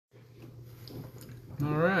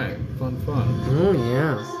All right, fun. Oh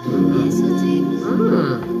yeah.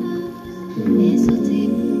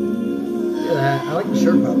 Look at that. I like the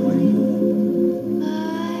shirt, by the way.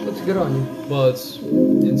 Looks good on you. Well, it's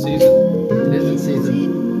in season. It is in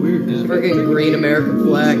season. Weird. Yeah. Freaking green American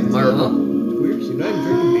flag. Marvel. It's weird. You're not even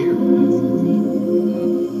drinking beer.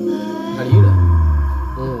 How do you know?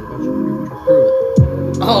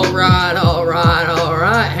 Prove it. All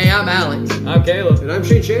right. Hey, I'm Alex. I'm Caleb. And I'm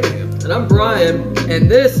Shane Shanahan. And I'm Brian. And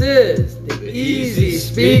this is the Easy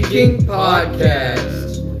Speaking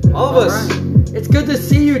Podcast. All of us. Right. It's good to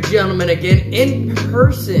see you gentlemen again in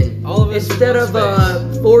person. All of us Instead in of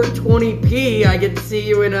one 420p, I get to see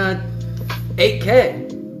you in a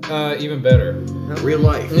 8K. Even better. Real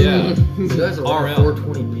life. Yeah. You guys are RL.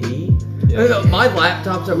 420p. Yeah. My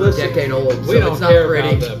laptop's over a decade old, We so don't it's not care pretty.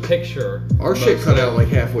 about the picture. Our shit cut out like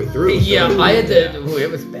halfway through. Yeah, so- I had to. Ooh, it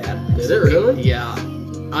was bad. Did it really? Yeah.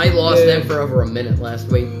 I lost Yeah. them for over a minute last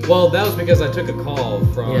week. Well, that was because I took a call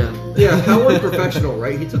from. Yeah. Yeah, how unprofessional,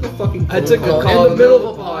 right? He took a fucking I phone took a call. call in the middle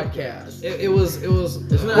of a podcast. It was. Isn't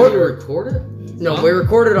that Or- how you record it? No, Huh? we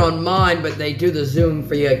recorded on mine, but they do the Zoom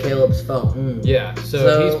via Caleb's phone. Yeah. So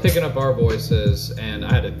So- he's picking up our voices, and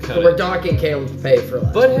I had to cut So we're it. docking Caleb's pay for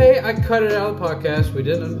last. But hey, I cut it out of the podcast. We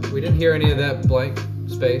didn't hear any of that blank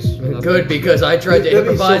space. Nothing. Good, because I tried to That'd be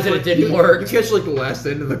improvise so and it funny. didn't work. You catch like the last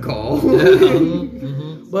end of the call.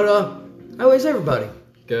 But how is everybody?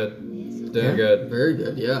 Good. Doing Yeah? good. Very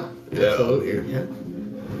good, yeah. Yeah. Absolutely. Yeah.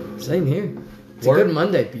 Same here. It's Work. a good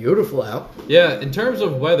Monday. Beautiful out. Yeah. In terms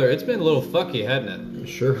of weather, it's been a little fucky, hasn't it? It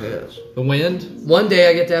sure has. The wind. One day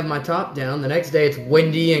I get to have my top down. The next day it's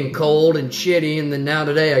windy and cold and shitty. And then now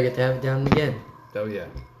today I get to have it down again. Oh yeah,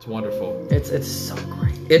 it's wonderful. It's so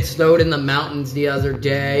great. It snowed in the mountains the other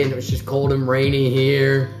day, and it was just cold and rainy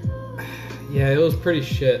here. Yeah, it was pretty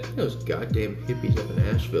shit. Those goddamn hippies up in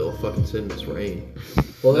Asheville fucking sending us rain.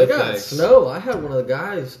 Well, they No got thanks. snow. I had one of the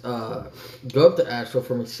guys go up to Asheville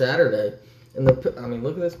for me Saturday. And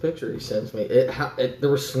look at this picture he sends me. There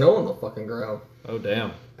was snow on the fucking ground. Oh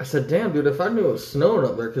damn. I said, damn, dude, if I knew it was snowing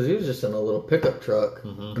up there, because he was just in a little pickup truck,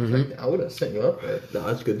 I would have sent you up there. No,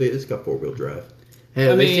 that's good. It's got four-wheel drive. Hey,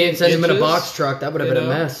 I at least mean, he didn't send him in a inches, box truck. That would have you been a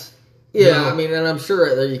know? mess. Yeah, No. I mean, and I'm sure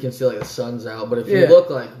right there you can see like the sun's out, but if you Yeah. look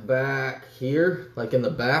like back here, like in the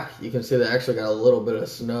back, you can see they actually got a little bit of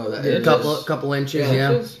snow. That A it couple inches,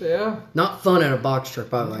 yeah. Yeah. Not fun in a box truck,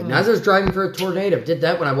 by the way. And as I was driving for a tornado, did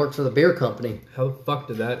that when I worked for the beer company. How the fuck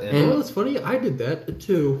did that end? And- Well, that's funny. I did that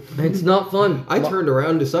too. It's not fun. I turned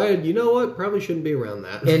around and decided, you know what? Probably shouldn't be around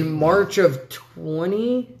that. In March of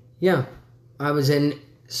 20, yeah, I was in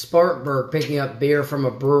Spartanburg picking up beer from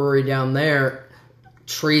a brewery down there.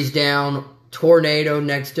 Trees down, tornado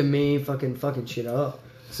next to me, fucking shit up.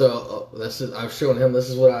 So I was showing him. This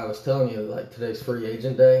is what I was telling you. Like today's free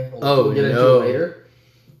agent day. Oh, we'll get into no. it later.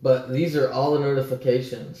 But these are all the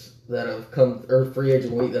notifications that have come, or free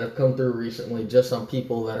agent week that have come through recently, just on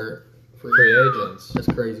people that are free. Free agents. That's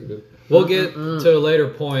crazy, dude. We'll get to a later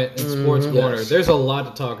point in Sports Corner. Yes. There's a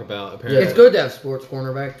lot to talk about, apparently. It's good to have Sports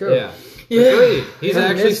Corner back, too. Yeah. Yeah. Agreed. He's I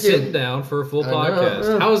actually missed you. sitting down for a full I know. podcast.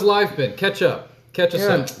 Yeah. How has life been? Catch up. Catch us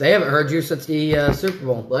Yeah, up. they haven't heard you since the Super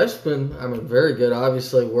Bowl. Life's been, very good.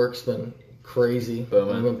 Obviously, work's been crazy.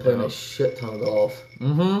 Booming. I've been playing Yeah. a shit ton of golf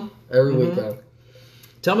Mm-hmm. every weekend.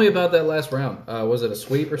 Tell me about that last round. Was it a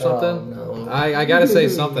sweep or something? No. I gotta say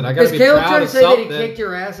something. I gotta Is be Caleb proud trying to of say that he something. kicked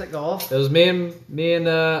your ass at golf? It was me and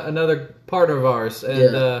another partner of ours,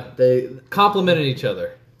 and They complimented each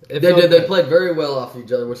other. It They felt did. They good. played very well off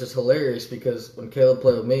each other, which is hilarious because when Caleb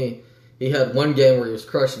played with me, he had one game where he was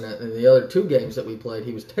crushing it, and the other two games that we played,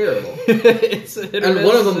 he was terrible. It's hit or And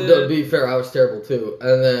one of miss. them, to be fair, I was terrible too.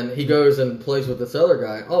 And then he goes and plays with this other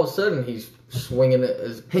guy. All of a sudden, he's swinging it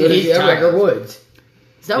as good as He's he ever Tiger has. Woods.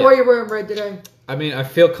 Is that Yeah. why you're wearing red today? I mean, I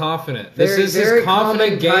feel confident. This Very- is very his confident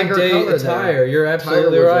common game Tiger day color there. attire. You're Tiger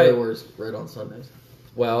absolutely Woods right. only wears red on Sundays.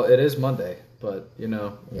 Well, it is Monday, but you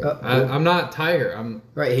know, I'm not Tiger. I'm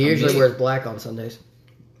Right, he I'm usually me. wears black on Sundays.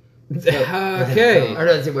 okay. Or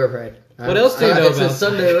does he wear red? What else do you know It's about his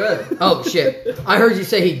Sunday red. Oh, shit. I heard you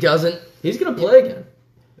say he doesn't. He's gonna play again.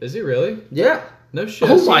 Is he really? Yeah. No shit.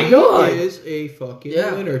 Oh my God. He is a fucking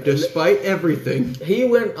Yeah. winner, despite everything. He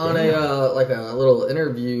went on a little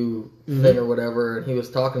interview thing or whatever, and he was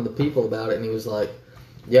talking to people about it, and he was like,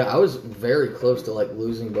 "Yeah, I was very close to like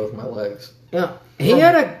losing both my legs." Yeah. He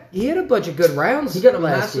had a bunch of good rounds. He got a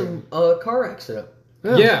last massive year. car accident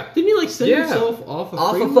Yeah. Didn't he like send Yeah. himself off a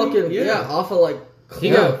off freeway? of fucking off of like He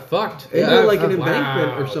got fucked. It Yeah. had like an Wow,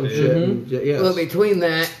 embankment or some dude. shit. And yeah. Well, between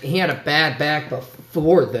that, he had a bad back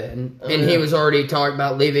before then, and he yeah. was already talking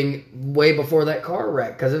about leaving way before that car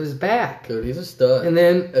wreck because of his back. Dude, he's a stud. And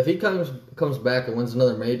then if he comes back and wins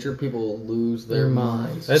another major, people will lose their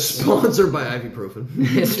minds. That's Sponsored by ibuprofen.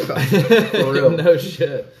 For real. no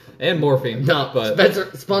shit. And morphine. no,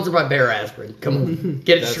 but sponsored by Bear Aspirin. Come on,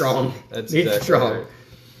 get it that's- strong. That's Get exactly strong. right.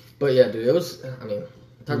 But yeah, dude, it was. I mean,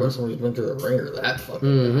 talk about someone who's been through the ringer. That fucking.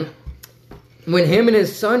 Mm-hmm. When him and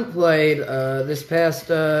his son played this past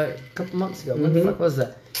couple months ago, when the fuck was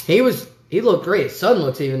that? He looked great. His son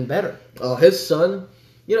looks even better. Oh, his son.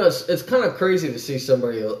 You know, it's kind of crazy to see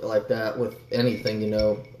somebody like that with anything. You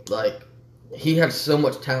know, like he had so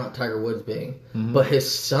much talent, Tiger Woods being, but his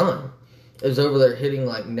son is over there hitting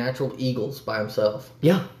like natural eagles by himself.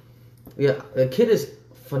 Yeah. Yeah, the kid is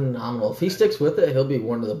phenomenal. If he sticks with it, he'll be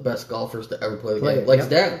one of the best golfers to ever play the Play game. it, Like yep.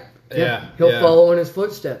 his dad. Yeah. He'll yeah. follow in his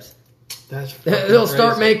footsteps. That's They'll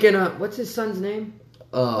start crazy. making what's his son's name?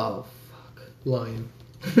 Oh, Lion.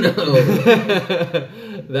 no.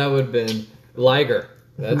 That would have been Liger.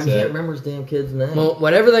 I That's can't it. remember his damn kid's name. Well,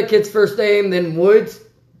 whatever that kid's first name, then Woods,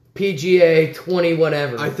 PGA 20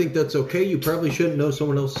 whatever. I think that's okay. You probably shouldn't know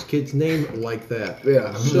someone else's kid's name like that.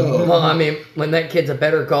 Yeah. So, Well, I mean, when that kid's a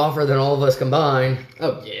better golfer than all of us combined,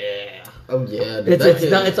 Oh yeah. Oh yeah. Dude, it's that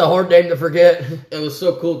kid- it's a hard name to forget. It was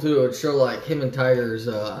so cool too. It would show like him and Tiger's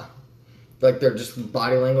like their just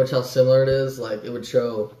body language, how similar it is. Like it would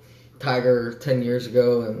show Tiger 10 years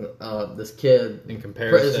ago and this kid In present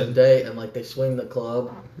comparison. day, and like they swing the club,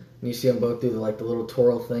 and you see them both do like the little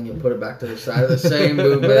twirl thing and put it back to their side of the same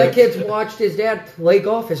movement. But that kid's watched his dad play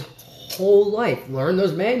golf his whole life, learn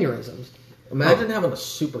those mannerisms. Imagine having a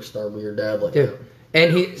superstar be your dad like Dude. that.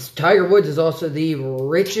 And Tiger Woods is also the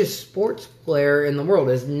richest sports player in the world.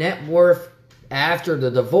 His net worth after the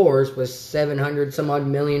divorce was $700 some odd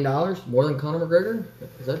million. More than Conor McGregor?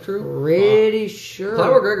 Is that true? Pretty sure.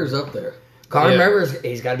 Conor McGregor's up there. Conor Yeah. McGregor's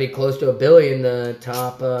he's got to be close to $1 billion. The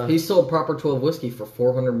top. He sold Proper 12 whiskey for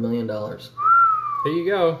 $400 million. There you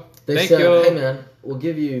go. They Thank said, you. "Hey man,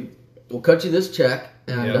 we'll cut you this check,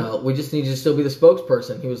 and Yeah. we just need you to still be the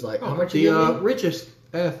spokesperson." He was like, "How much the you give me?" richest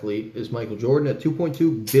athlete is Michael Jordan at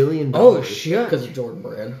 $2.2 billion. Oh shit! Because of Jordan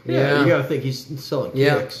Brand. Yeah. You gotta think he's selling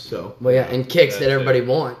Yeah. kicks, so. Well, yeah, and kicks that That's everybody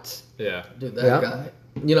wants. Yeah. Dude, that Yeah. guy.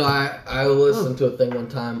 You know, I listened to a thing one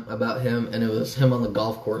time about him, and it was him on the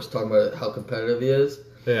golf course talking about how competitive he is.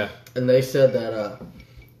 Yeah. And they said that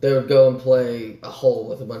they would go and play a hole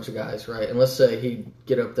with a bunch of guys, right? And let's say he'd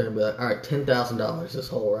get up there and be like, all right, $10,000 this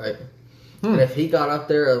hole, right? And if he got up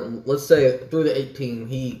there, let's say through the 18,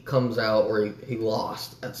 he comes out or he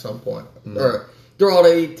lost at some point. Or through all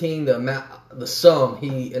the 18, the sum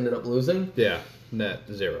he ended up losing, Yeah. Net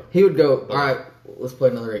zero. he would go, all right, let's play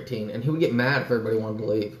another 18. And he would get mad if everybody wanted to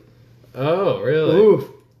leave. Oh, really?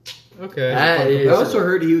 Ooh, Okay. that I is. also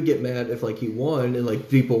heard he would get mad if like he won and like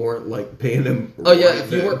people weren't like paying him. Oh, yeah, right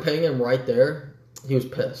if you then. weren't paying him right there, he was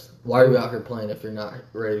pissed. Why are you out here playing if you're not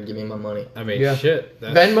ready to give me my money? I mean, Yeah. shit.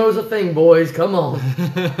 That's... Venmo's a thing, boys. Come on.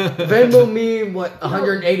 Venmo me what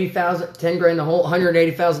 180,000, 10 grand a hole,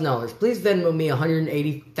 $180,000. Please Venmo me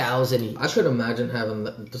 180,000 each. I could imagine having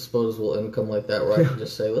that disposable income like that where I could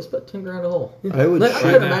just say, let's bet 10 grand a hole. I would. I Let-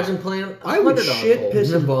 could now. imagine playing I would $100 shit, hole.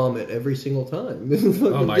 piss, and vomit every single time.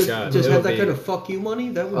 Oh my just, God, Just it have would that be- kind of fuck you money.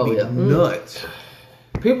 That would Oh, be yeah. nuts.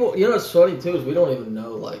 People, you know what's funny too is we don't even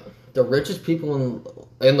know, like, the richest people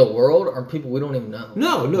in the world are people we don't even know.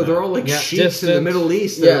 No, they're all like Yeah, sheiks in the distant. Middle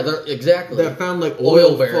East. Yeah, that, they're exactly. that found like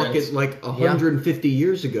Oil oil barons. fucking like 150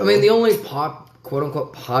 years ago. I mean, the only quote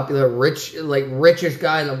unquote popular richest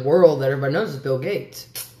guy in the world that everybody knows is Bill Gates.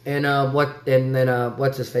 And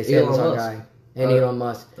what's his face? Elon Amazon Musk. guy. And Elon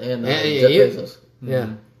Musk. and Yeah, Jeff yeah. Bezos. Yeah.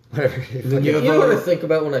 Whatever. Then you You have know what I other- think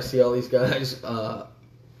about when I see all these guys,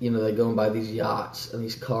 they go and buy these yachts and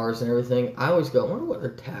these cars and everything? I always go, I wonder what their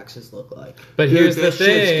taxes look like. But Dude, here's the that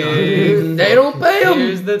shit's thing. They don't pay them.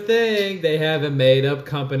 Here's the thing. They have a made-up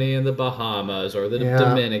company in the Bahamas or the Yeah.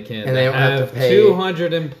 Dominican. And they don't have to pay.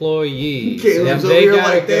 200 employees. Caleb's And over here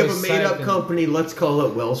gotta like they go have a made up siphon- company. Let's call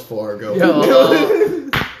it Wells Fargo.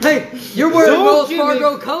 Hey, you're wearing Don't Wells give me-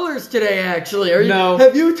 Fargo colors today, actually. Are you? No.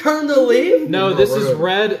 Have you turned the leaf? No, this is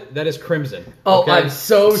red. That is crimson. Oh, okay? I'm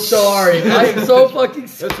so sorry. I am so fucking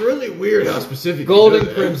sorry. That's really weird how specific. golden you do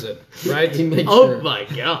that. crimson, right? He makes Oh sure. my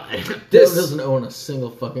god. Dave This doesn't own a single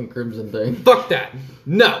fucking Crimson thing. fuck that.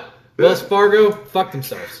 No, Wells Fargo, fuck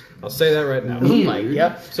themselves. I'll say that right now. Oh my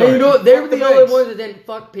god. Sorry. And you know what? They were Fuck the the only banks. ones that didn't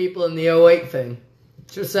fuck people in the 08 thing.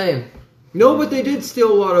 Just saying. No, but they did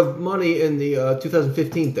steal a lot of money in the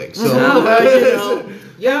 2015 thing. So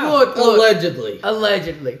Yeah, look, Allegedly.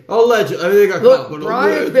 allegedly. allegedly, I mean, they got Look, caught. But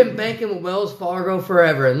Brian's been banking with Wells Fargo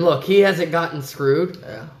forever, and look, he hasn't gotten screwed.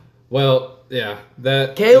 Yeah. Well, yeah,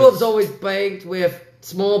 that Caleb's is- always banked with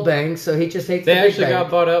small banks, so he just hates They the big actually bank.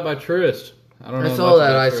 got bought out by Truist. I don't know. I saw much that.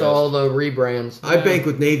 about I Truist. saw all the rebrands. I bank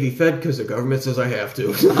with Navy Fed because the government says I have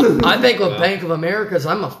to. I bank with Bank of America, so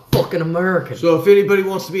I'm a fucking American. So if anybody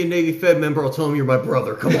wants to be a Navy Fed member, I'll tell them you're my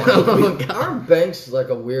brother. Come on. help me. Aren't banks like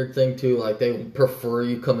a weird thing too? Like they prefer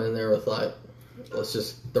you come in there with like, let's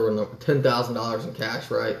just throw in $10,000 in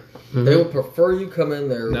cash, right? They would prefer you come in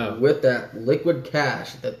there No. with that liquid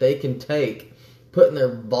cash that they can take, put in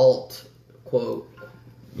their vault, quote,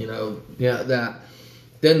 Yeah. that.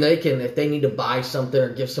 Then they can, if they need to buy something or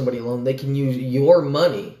give somebody a loan, they can use your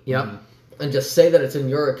money Yep. and just say that it's in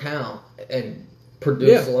your account and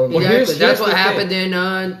produce Yeah. a loan. Well, Exactly. here's That's what the thing. happened in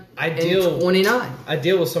deal- 29. I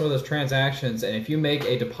deal with some of those transactions, and if you make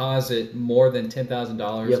a deposit more than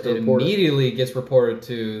 $10,000, You have to it report it. immediately gets reported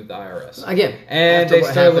to the IRS. Again, And after they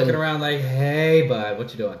what start happened- looking around like, "Hey, bud,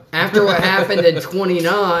 what you doing?" After what happened in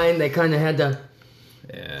 29, they kind of had to.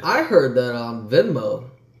 Yeah. I heard that Venmo,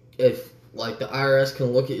 if like the IRS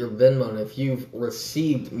can look at your Venmo, and if you've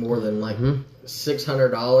received more than like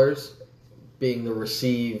 $600, being the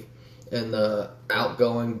receive and the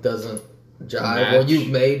outgoing doesn't jive, Match. or you've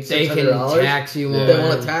made They can $600, tax you if on they it.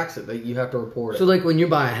 want to tax it, you have to report it. So, like, when you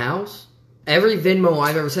buy a house, every Venmo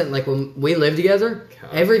I've ever sent, like when we lived together, God.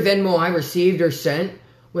 every Venmo I received or sent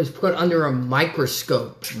was put under a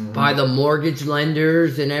microscope by the mortgage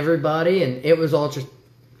lenders and everybody, and it was all just.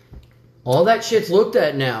 All that shit's looked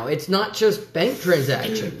at now. It's not just bank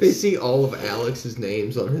transactions. They see all of Alex's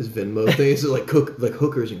names on his Venmo things, like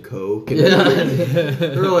hookers and coke. And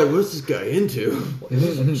they're like, "What's this guy into?"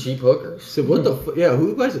 Some cheap hookers. So what the? Yeah,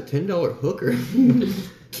 who buys a $10 hooker?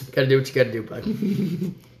 Gotta do what you gotta do,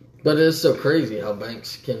 buddy. But it is so crazy how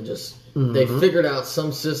banks can just they figured out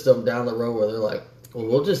some system down the road where they're like, well,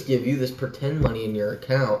 we'll just give you this pretend money in your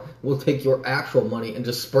account. We'll take your actual money and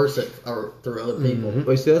disperse it through other people.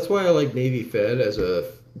 But see, that's why I like Navy Fed as a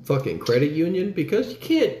fucking credit union, because you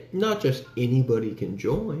can't, not just anybody can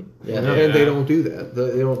join. Yeah. And they don't do that.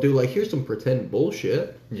 They don't do like, here's some pretend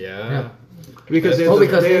bullshit. Yeah. Because, Oh,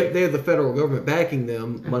 because they have the federal government backing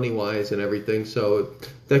them money-wise and everything, so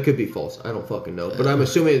that could be false. I don't fucking know. But I'm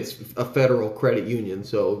assuming it's a federal credit union,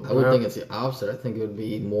 so... I would think it's the opposite. I think it would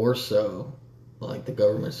be more so like the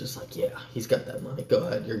government's just like, yeah, he's got that money. Go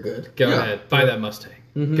ahead, you're good. Go Yeah. ahead, buy that Mustang.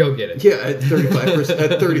 Go get it. Yeah, at 35%,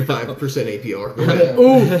 at 35% APR. Go ahead.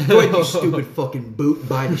 Ooh, go ahead, you stupid fucking boot.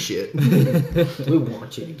 Buy the shit. We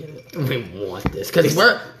want you to get it. We want this because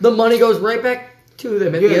the money goes right back to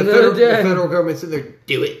them at Yeah, the end the of the day. federal government's in there.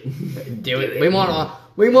 Do it. Do it. We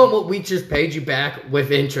want what we just paid you back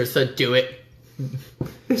with interest. So do it.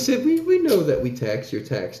 They said, we know that we tax your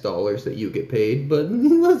tax dollars that you get paid, but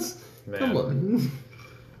let's... Come on.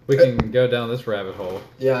 We can go down this rabbit hole.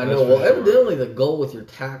 Yeah, I That's know. for Well, sure. evidently the goal with your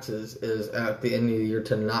taxes is at the end of the year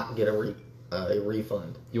to not get a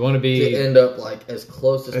refund. You want to To be end up like as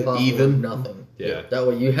close as possible Even? with nothing. Yeah. That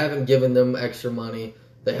way you haven't given them extra money.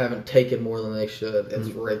 They haven't taken more than they should. It's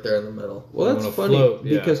right there in the middle. Well, You that's wanna funny, float,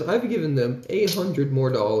 yeah. because I've given them $800 more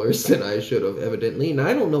than I should have, evidently, and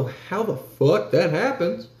I don't know how the fuck that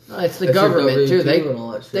happens. It's the That's your government too. W-2 and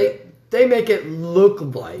all that shit. They make it look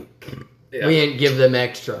like Yeah. we didn't give them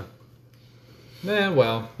extra.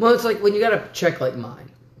 well. Well, it's like when you got a check like mine.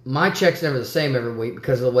 My check's never the same every week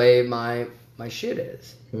because of the way my shit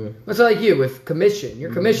is. It's like you with commission.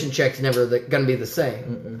 Your commission check's never going to be the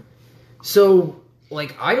same. So,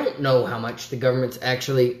 like, I don't know how much the government's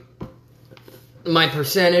actually. My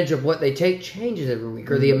percentage of what they take changes every week,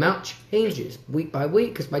 or the amount changes week by week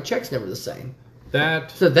because my check's never the same. That,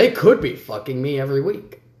 So they could be fucking me every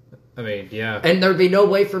week. I mean, yeah. And there'd be no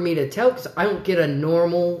way for me to tell because I don't get a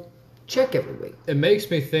normal check every week. It makes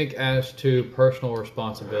me think as to personal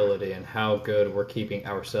responsibility and how good we're keeping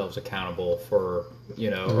ourselves accountable for,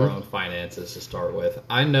 our own finances to start with.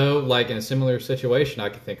 I know, like, in a similar situation, I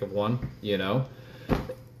can think of one,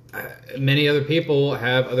 many other people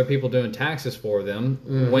have other people doing taxes for them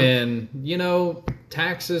when,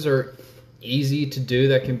 taxes are easy to do.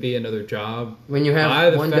 That can be another job. When you by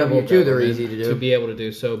have the one federal W-2, they're government easy to do. to be able to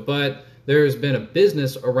do so. But there's been a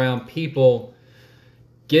business around people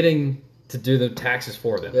getting to do the taxes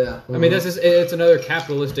for them. Yeah. I mean, it's another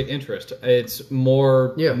capitalistic interest. It's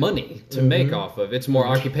more Yeah. money to make off of. It's more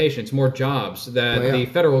occupation. It's more jobs that Oh, yeah. the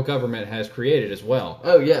federal government has created as well.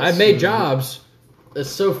 Oh, yes. I've made jobs. It's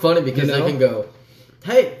so funny because You know? they can go,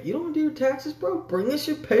 hey, you don't want to do your taxes, bro? Bring us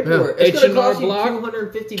your paperwork. Yeah. It's going to H&R cost you Block.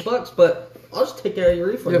 $250, but I'll just take it out of your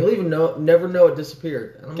refund. You'll even never know it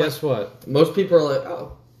disappeared. And I'm Guess like, what? most people are like,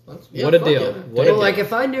 oh, What a fuck deal. it. What a Well, like deal.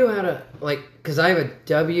 if I knew how to, like, because I have a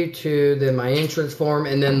W-2, then my insurance form,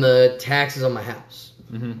 and then the taxes on my house.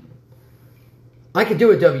 Mm-hmm. I could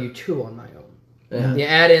do a W-2 on my own. Yeah. You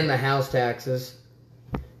add in the house taxes,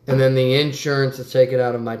 and then the insurance is taken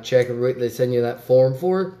out of my check. They send you that form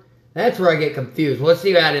for. That's where I get confused. Once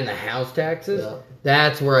you add in the house taxes, Yeah.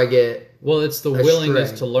 that's where I get. Well, it's the Astray.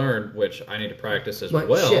 willingness to learn, which I need to practice as But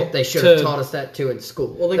well. shit, they should have to- taught us that too in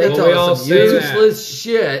school. Well, they they got- taught we all us some say that. useless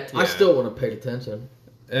shit. Yeah. I still would have paid attention.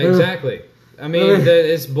 Exactly. I mean,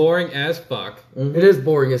 it's boring as fuck. It is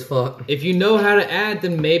boring as fuck. If you know how to add,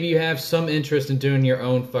 then maybe you have some interest in doing your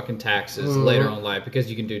own fucking taxes later on in life because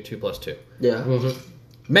you can do 2 + 2. Yeah.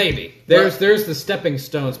 Maybe there's the stepping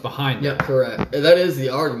stones behind Yeah. it. Correct. And that is the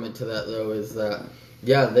argument to that, though, is that,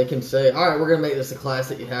 yeah, they can say, all right, we're going to make this a class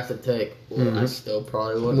that you have to take. Well, I still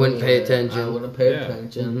probably Wouldn't pay anyway. attention. I wouldn't pay Yeah.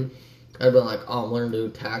 attention. I'd been like, oh, I'm learning to do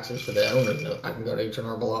taxes today. I don't even know. I can go to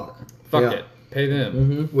H&R Block. Fuck Yeah. it, pay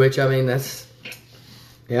them. Which, I mean, that's.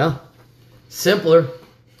 Yeah. Simpler.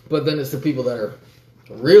 But then it's the people that are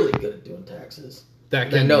really good at doing taxes. That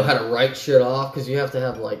They can know how to write shit off, because you have to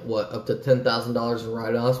have, like, what, up to $10,000 in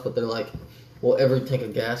write-offs, but they're like, well, every tank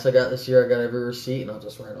of gas I got this year, I got every receipt, and I'll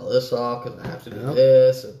just write all this off, because I have to do Yep.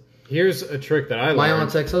 this. And, Here's a trick that I My learned.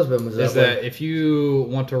 aunt's ex-husband was Is that way. that if you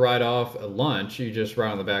want to write off a lunch, you just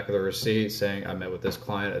write on the back of the receipt saying, "I met with this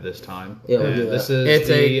client at this time." Yeah, we And do this that. is It's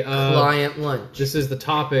the a client lunch. this is the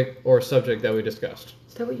topic or subject that we discussed.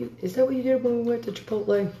 Is that what you did when we went to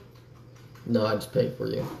Chipotle? no, I just paid for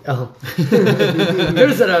you. Oh. Could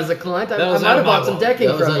have said I was a client. I That was might out have of my bought some wallet. decking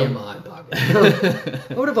That was from out of you. my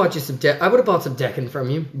pocket. I would have bought you some I would have bought some decking from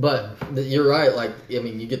you. But you're right. Like, I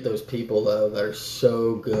mean, you get those people though that are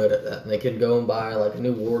so good at that, and they can go and buy like a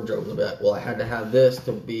new wardrobe. And be like, well, I had to have this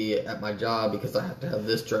to be at my job because I have to have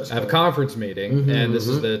this dress I have a code. conference meeting, and this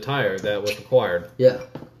is the attire that was required. Yeah.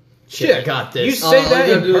 Shit, I got this. You say All that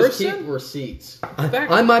you in gotta do is person? keep receipts.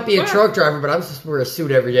 I might be a truck driver, but I'm supposed to wear a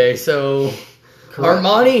suit every day. So, Correct.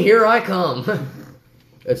 Armani, here I come.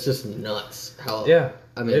 It's just nuts. How? Yeah,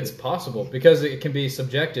 I mean, it's possible because it can be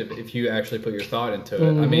subjective if you actually put your thought into it.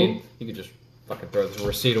 I mean, you could just fucking throw this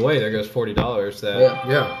receipt away. There goes $40 that Yeah.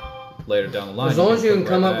 Yeah. later down the line. As long as you can put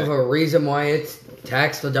come right up with back. a reason why it's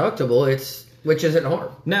tax deductible, which isn't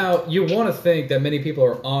hard. Now, you want to think that many people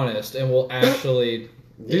are honest and will actually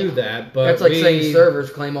do Yeah. that, but That's like saying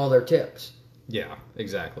servers claim all their tips. Yeah,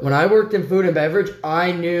 exactly. When I worked in food and beverage,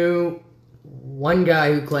 I knew one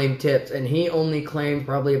guy who claimed tips, and he only claimed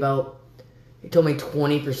probably about, he told me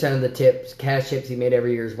 20% of the tips, cash tips he made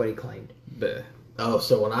every year is what he claimed. Bleh. Oh,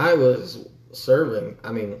 so when I was serving,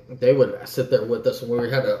 I mean, they would sit there with us, and you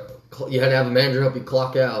had to have a manager help you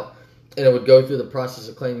clock out, and it would go through the process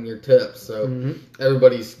of claiming your tips. So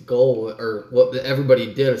everybody's goal, or what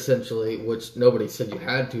everybody did essentially, which nobody said you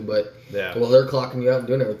had to, but Yeah. well, they're clocking you out and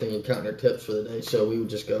doing everything and counting your tips for the day. So we would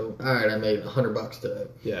just go, all right, I made $100 today.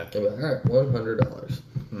 Yeah. They'd be like, all right, $100.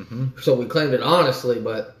 So we claimed it honestly,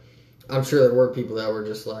 but I'm sure there were people that were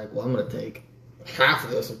just like, well, I'm going to take half of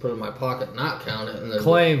this and put it in my pocket and not count it. And then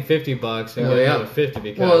Claim $50 and Oh, get yeah. another 50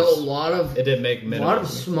 Well, a because lot of it didn't make minimum. A lot of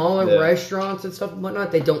smaller Yeah. restaurants and stuff and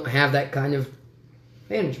whatnot, they don't have that kind of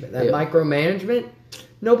management, that Yeah. micromanagement.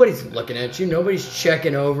 Nobody's looking at you. Nobody's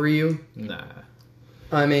checking over you. Nah.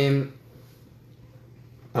 I mean,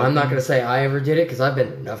 I'm not going to say I ever did it because I've been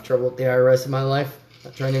in enough trouble with the IRS in my life. I'm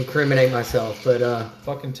not trying to incriminate myself, but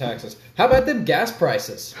Fucking taxes. How about them gas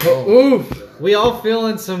prices? oof, We all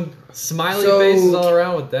feeling some smiley So- faces all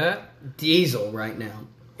around with that. diesel right now.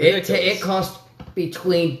 Ridiculous. It costs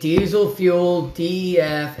between diesel fuel,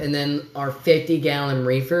 DEF, and then our 50-gallon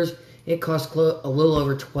reefers. It costs a little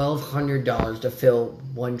over $1,200 to fill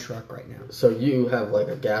one truck right now. So you have like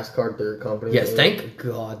a gas card through your company? Yes, thank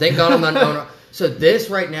God. Thank God I'm not an owner. So this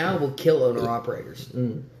right now will kill owner operators.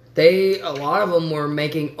 A lot of them were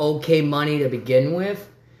making okay money to begin with.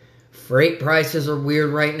 Freight prices are weird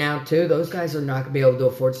right now too. Those guys are not going to be able to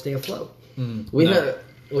afford to stay afloat. We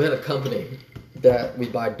had a company that we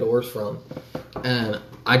buy doors from, and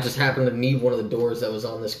I just happened to need one of the doors that was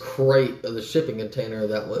on this crate of the shipping container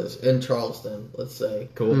that was in Charleston, let's say.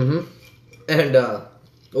 Cool. And well,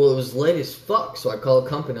 it was late as fuck, so I called the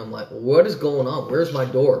company. I'm like, what is going on? Where's my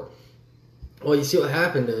door? Well, you see what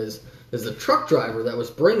happened is the truck driver that was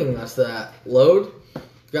bringing us that load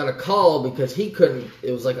got a call because he couldn't.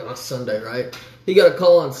 It was like on a Sunday, right? He got a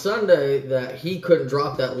call on Sunday that he couldn't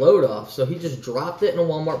drop that load off, so he just dropped it in a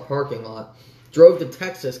Walmart parking lot. drove to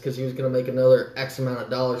Texas because he was going to make another X amount of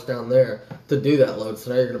dollars down there to do that load.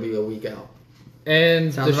 So now you're going to be a week out.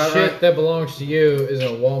 And Sounds the about shit right. that belongs to you is in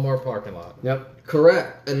a Walmart parking lot. Yep.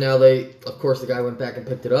 Correct. And now of course, the guy went back and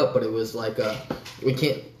picked it up, but it was like, we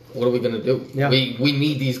can't. What are we going to do? Yeah. We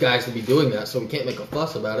need these guys to be doing that, so we can't make a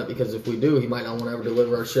fuss about it because if we do, he might not want to ever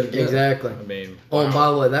deliver our shit again. Exactly. I mean, Oh, and by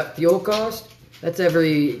the way, that fuel cost, that's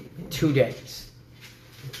every 2 days.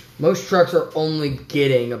 Most trucks are only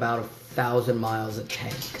getting about 1,000 miles a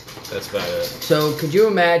tank. that's about it. So could you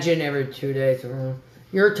imagine every 2 days?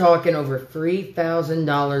 You're talking over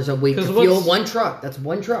 $3,000 a week to 'Cause fuel what's- one truck. That's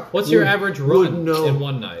one truck. What's your average run no. in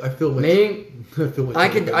one night? I feel my. Me? I feel my.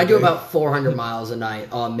 I do about 400 miles a night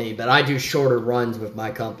on me, but I do shorter runs with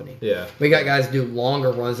my company. Yeah. We got guys do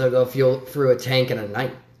longer runs that go fuel through a tank in a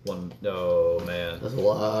night. Oh, man. That's a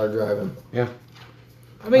lot of driving. Yeah.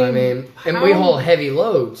 I mean, And we haul heavy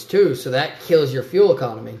loads too, so that kills your fuel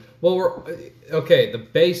economy. Well, the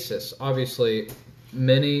basis, obviously,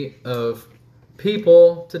 many of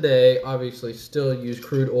people today obviously still use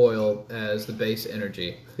crude oil as the base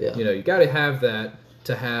energy. Yeah. You know, you got to have that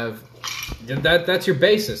to have that's your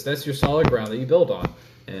basis. That's your solid ground that you build on.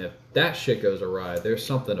 And if that shit goes awry, there's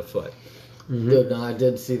something afoot. Dude, no, I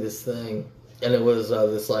did see this thing, and it was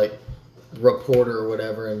this like reporter or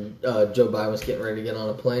whatever, and Joe Biden was getting ready to get on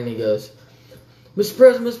a plane. He goes,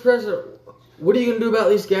 Mr. President, what are you going to do about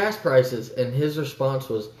these gas prices? And his response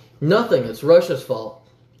was, nothing, it's Russia's fault.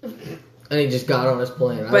 And he just got on his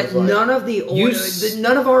plane. I But was like, none of the oil,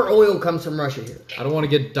 none of our oil comes from Russia here. I don't want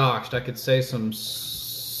to get doxxed. I could say some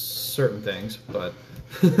certain things, but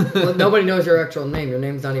Well, nobody knows your actual name. Your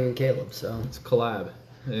name's not even Caleb, so it's collab.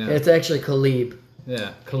 Yeah. it's actually Khalib.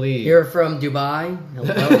 Yeah. Khalid. You're from Dubai.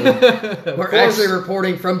 Hello. We're actually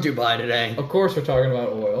reporting from Dubai today. Of course, we're talking about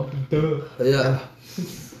oil. yeah.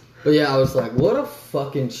 But yeah, I was like, what a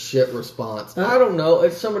fucking shit response. I don't know.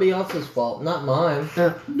 It's somebody else's fault, not mine.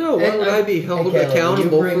 No, why would I be held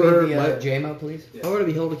accountable Will you bring for me my? the JMO, please? Why would I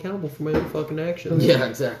be held accountable for my own fucking actions? Yeah,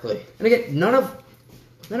 exactly. And again, none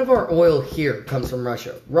of our oil here comes from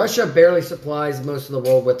Russia. Russia barely supplies most of the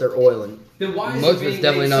world with their oil, and Then why is Most it of it's being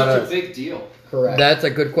definitely made not such us. a big deal? Correct. that's a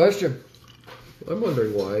good question. I'm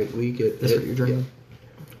wondering why we get That's hit. what you're drinking?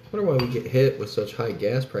 I wonder why we get hit with such high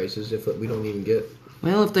gas prices if we don't even get.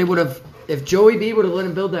 Well, if Joey B would have let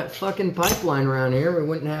him build that fucking pipeline around here, we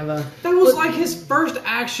wouldn't have a That was like his first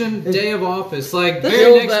action day of office. Like very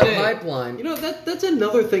build next that day. pipeline. You know that's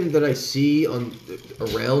another thing that I see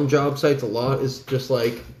around job sites a lot is just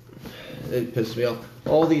like it pisses me off.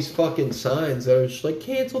 All these fucking signs that are just like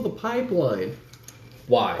cancel the pipeline.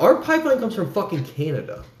 Why? Our pipeline comes from fucking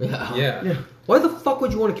Canada. Yeah. Why the fuck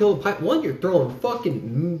would you want to kill the pipe? One, you're throwing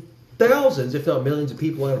fucking thousands, if not millions, of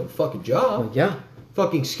people out of a fucking job. Well, yeah,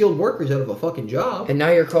 Fucking skilled workers out of a fucking job. and now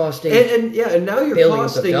you're costing And now you're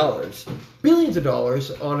billions costing of dollars. billions of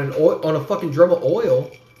dollars on a fucking drum of oil,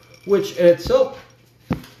 which in itself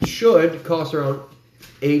should cost around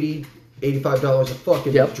 $80-$85 a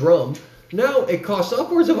fucking Yep. drum. Now it costs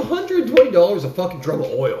upwards of $120 a fucking drum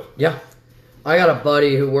of oil. Yeah. I got a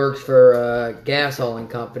buddy who works for a gas hauling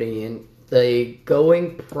company, and the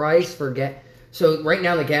going price for gas. So right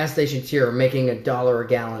now the gas stations here are making $1 a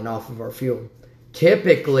gallon off of our fuel.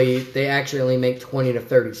 Typically, they actually only make 20 to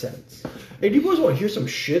 30 cents. Hey, do you boys want to hear some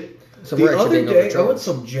shit? So The we're actually other being day, I overcharged. went to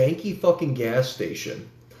some janky fucking gas station,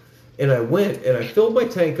 and I went and I filled my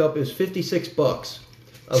tank up. It was $56.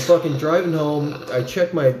 I'm fucking driving home. I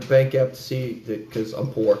checked my bank app to see because I'm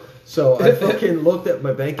poor. So I fucking looked at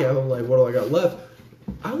my bank app. I'm like, what do I got left?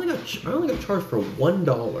 I only got charged for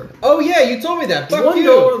 $1. Oh yeah, you told me that. Fuck $1.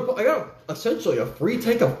 you. I got essentially a free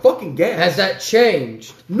tank of fucking gas. Has that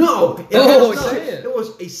changed? No, it Oh, has not. shit. It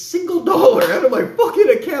was a single dollar out of my fucking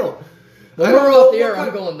account. When I don't we're know off the what air, kind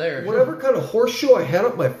I'm going there. Whatever kind of horseshoe I had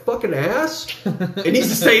up my fucking ass, it needs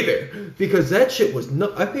to stay there because that shit was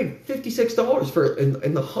no. I paid $56 for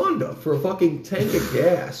in the Honda for a fucking tank of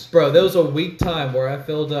gas. Bro, there was a week time where I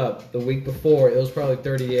filled up. The week before, it was probably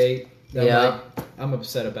 38. Yeah. I'm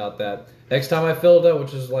upset about that. Next time I filled up,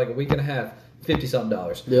 which was like a week and a half,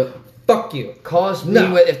 $50-something. Yep. Fuck you. Cost me,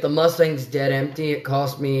 No. if the Mustang's dead empty, it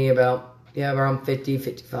cost me about, around 50,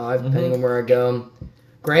 55, depending on where I go.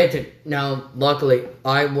 Granted, now, luckily,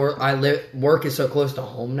 work is so close to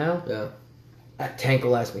home now, Yeah. that tank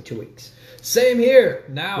will last me 2 weeks. Same here.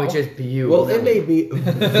 Now. Which is beautiful. Well, it made me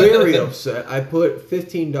very upset. I put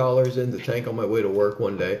 $15 in the tank on my way to work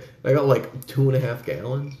one day. I got like 2.5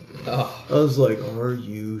 gallons. Oh, I was like, "Are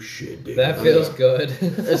you shitting?" that feels good.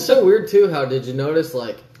 It's so weird too. How did you notice?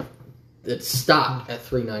 Like, it stopped at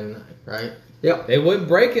 $3.99, right? Yeah. They wouldn't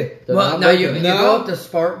break it. They're Well, not now you breaking go it. No. up to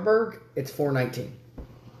Spartanburg, it's $4.19.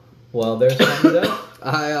 Well, there's something to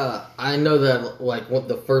that. I know that like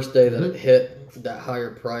the first day that it hit that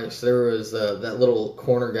higher price, there was that little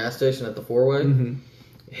corner gas station at the four-way.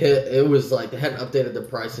 It was like they hadn't updated the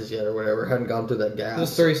prices yet or whatever, hadn't gone through that gas. It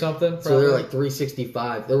was 3 something. So they're like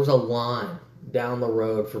 $3.65. There was a line down the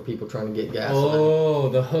road for people trying to get gas. Oh,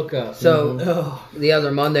 the hookup. So the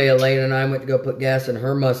other Monday, Elaine and I went to go put gas in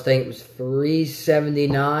her Mustang. It was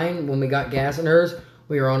 $3.79 when we got gas in hers.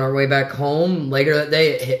 We were on our way back home. Later that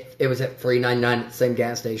day, it was at $3.99 at the same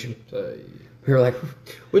gas station. We were like,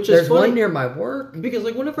 Which is there's funny, one near my work. because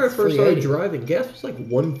like whenever I first started driving, gas was like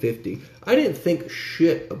 $1.50. I didn't think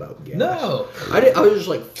shit about gas. No. I was just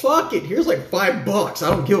like, fuck it. Here's like $5. I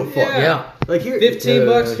don't give a fuck. Yeah. Like here,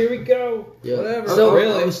 $15. Here we go. Yeah. Whatever. So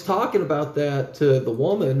really. I was talking about that to the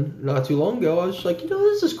woman not too long ago. I was just like,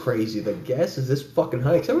 this is crazy. The gas is this fucking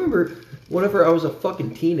high. 'Cause I remember whenever I was a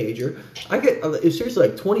fucking teenager, it was seriously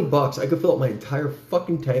like $20. I could fill up my entire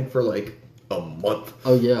fucking tank for like a month.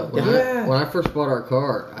 Oh yeah. When I first bought our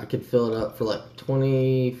car, I could fill it up for like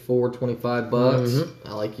 $25.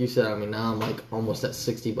 Like you said, I mean now I'm like almost at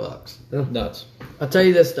 $60. Nuts. I'll tell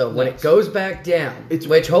you this though, when it goes back down, It's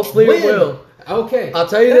which hopefully it will. Okay. I'll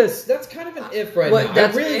tell you this. That's kind of an if right But now.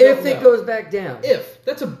 that's I really if don't it know. goes back down. If.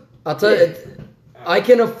 That's a... I'll tell you, I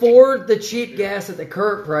can afford the cheap gas at the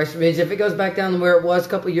current price. Which means if it goes back down to where it was a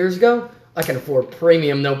couple years ago, I can afford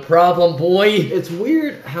premium, no problem, boy. It's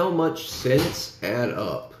weird how much cents add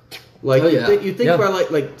up. Like, Oh, yeah. you think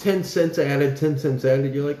about like 10 cents added, 10 cents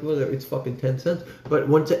added, you're like, well, it's fucking 10 cents. But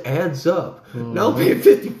once it adds up, now I'm paying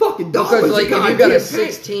 $50 fucking dollars. Because like if you got a goddamn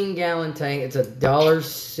tank. 16-gallon tank, it's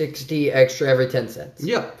 $1.60 extra every 10 cents.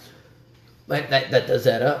 Yeah. But that does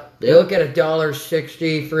add up. Yeah. You look at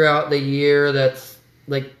 $1.60 throughout the year, that's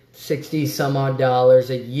like 60 some odd dollars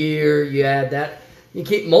a year. You add that, you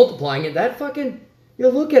keep multiplying it, that fucking, you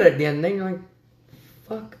look at it again, and then you're like,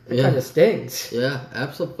 fuck, that Yeah. kind of stings. Yeah,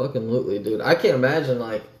 absolutely, dude. I can't imagine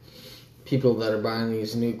like people that are buying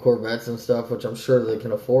these new Corvettes and stuff, which I'm sure they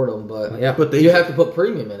can afford them, but Yeah. But you have to put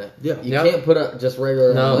premium in it. Yeah. You Yep. can't put up just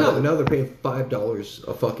regular. No. No, now they're paying $5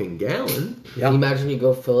 a fucking gallon. Can you imagine you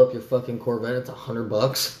go fill up your fucking Corvette, it's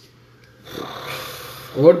 $100.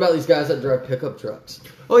 What about these guys that drive pickup trucks?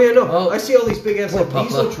 Oh yeah, no. Oh. I see all these big ass like Papa.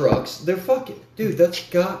 diesel trucks. They're fucking, dude. That's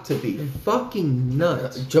got to be fucking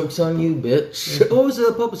nuts. Joke's on you, bitch. What was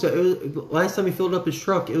the Papa said? Last time he filled up his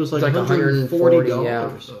truck, it was like It's like $140. yeah.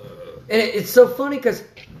 And it's so funny because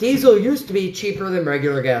diesel used to be cheaper than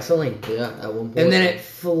regular gasoline. Yeah, at one point. And then it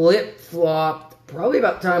flip-flopped. Probably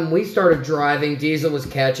about the time we started driving, diesel was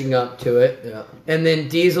catching up to it. Yeah. And then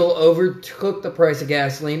diesel overtook the price of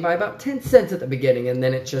gasoline by about 10 cents at the beginning, and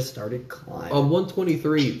then it just started climbing. On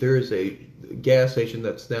 123, there is a gas station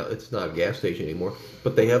that's now, it's not a gas station anymore,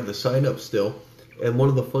 but they have the sign up still. And one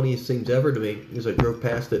of the funniest things ever to me is I drove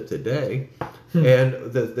past it today, and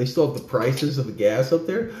they still have the prices of the gas up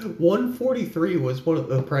there. 143 was one of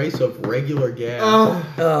the price of regular gas.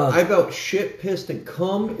 I about shit, pissed, and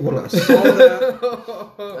cummed when I saw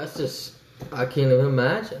that. That's just, I can't even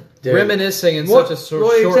imagine. Dude. Reminiscing in such a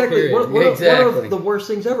short period. One Exactly. of the worst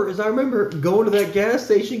things ever is I remember going to that gas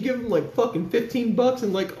station, giving them like fucking $15,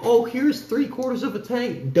 and like, oh, here's 3/4 of a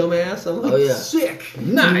tank, dumbass. I'm like, Oh, yeah. sick.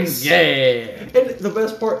 Nice. Yeah. And the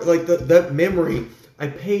best part, like that memory, I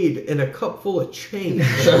paid in a cup full of change.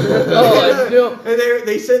 Oh, I know. And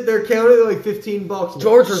they said they're counting like $15.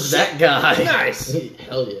 George was that guy. Nice.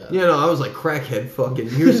 Hell yeah. You know, I was like crackhead fucking.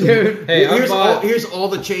 Here's Dude. Hey, I bought- here's all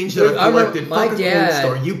the change that Dude, I I've remember collected. my Fucking dad-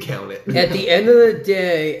 Gold Star, you count it. At the end of the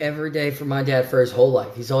day, every day for my dad for his whole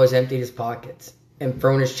life, he's always emptied his pockets and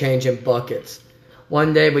thrown his change in buckets.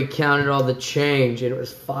 One day we counted all the change, and it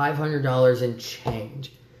was $500 in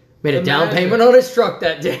change. Made a down Imagine. payment on his truck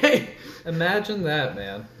that day. Imagine that,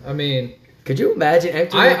 man. I mean, Could you imagine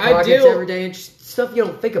emptying your I pockets deal- every day and just stuff you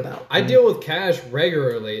don't think about? I deal with cash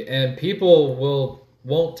regularly, and people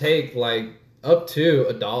won't take like up to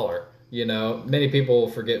 $1. You know, many people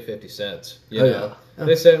will forget 50 cents. You Oh, know,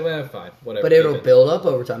 they say, well, fine, whatever. But it'll keep it. build up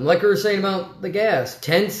over time. Like we were saying about the gas,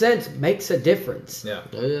 10 cents makes a difference. Yeah,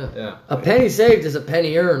 Oh yeah. yeah. A penny saved is a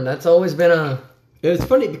penny earned. That's always been a... And it's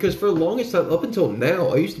funny because for the longest time, up until now,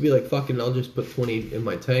 I used to be like, fucking, I'll just put 20 in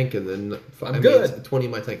my tank and then good. it's 20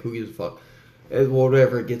 in my tank. Who gives a fuck? And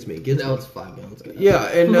whatever it gets me, it gets Now me. it's 5 gallons. Yeah,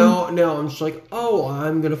 and now I'm just like, oh,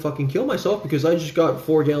 I'm gonna fucking kill myself because I just got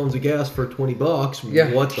 4 gallons of gas for $20.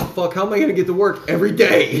 Yeah. What the fuck? How am I gonna get to work every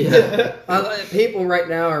day? People right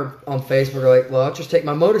now are on Facebook are like, well, I'll just take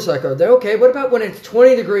my motorcycle. They're okay. What about when it's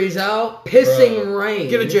 20 degrees out, pissing Bro. rain?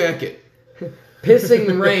 Get a jacket.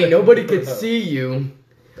 Pissing rain. Nobody could see you.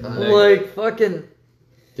 Like, fucking...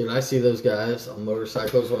 Dude, I see those guys on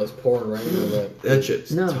motorcycles when it's pouring rain. I'm like, That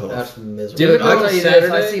shit's No. tough. that's miserable. Dude, I'll on tell you this. I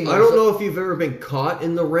Saturday- see I don't know if you've ever been caught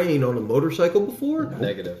in the rain on a motorcycle before.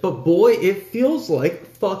 Negative. But boy, it feels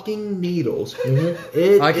like fucking needles.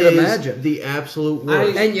 It I can is imagine. the absolute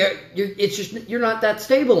worst. And it's just you're not that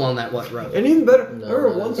stable on that wet road. And even better, No, I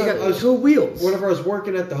remember one You time I got was, two wheels. whenever I was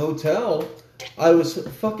working at the hotel, I was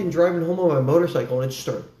fucking driving home on my motorcycle and it just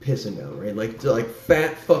started pissing down rain, like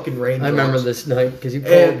fat fucking rain. I remember drops. this night because you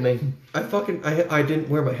called And me. I didn't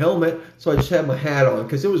wear my helmet, so I just had my hat on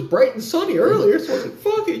because it was bright and sunny earlier. So I was like,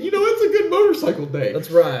 "Fuck it, it's a good motorcycle day."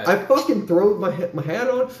 That's right. I fucking throw my hat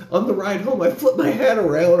on the ride home. I flip my hat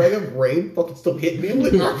around. I have rain fucking still hitting me. I'm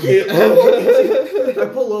like, I can't. I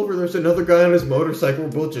pull over. There's another guy on his motorcycle.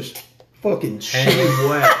 We're both just fucking chilling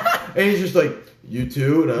wet, and he's just like, "You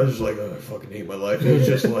too?" And I was just like, "Oh, I fucking hate my life." He was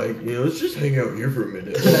just like, let's just hang out here for a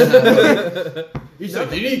minute. He's like,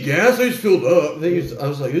 "Do you need gas?" I just filled up. I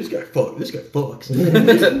was like, This guy fucks.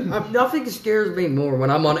 Nothing scares me more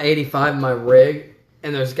when I'm on 85 in my rig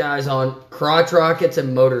and there's guys on crotch rockets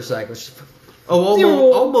and motorcycles.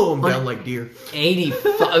 Oh, I'll mow them down like deer.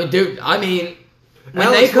 85, dude. I mean, when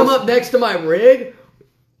Alex, they come what's- up next to my rig,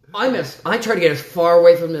 I try to get as far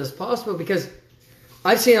away from them as possible because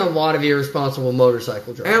I've seen a lot of irresponsible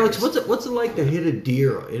motorcycle drivers. Alex, what's it like to hit a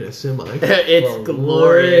deer in a semi? It's Well,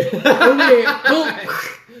 glorious. Boom.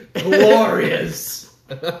 Glorious.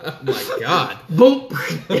 Oh my God. Boom.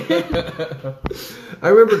 I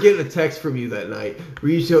remember getting a text from you that night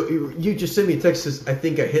where you just sent me a text that says, "I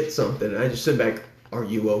think I hit something," and I just sent back, "Are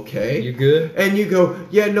you okay?" You good? And you go,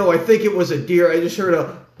 "Yeah, no, I think it was a deer. I just heard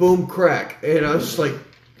a boom crack," and I was just like,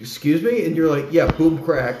 "Excuse me?" And you're like, "Yeah, boom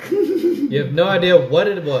crack." You have no idea what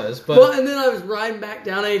it was, but Well, and then I was riding back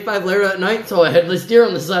down 85 later that night, saw a headless deer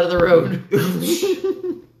on the side of the road.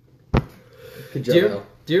 Good do job, you, Al.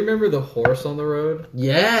 do you remember the horse on the road?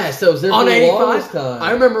 Yes, I was there On for the longest 85, time.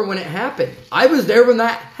 I remember when it happened. I was there when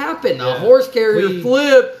that happened. The Yeah. horse carrier We-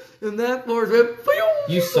 flipped, and that horse went.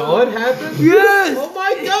 You saw it happen? Yes. Oh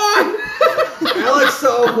my God! Alex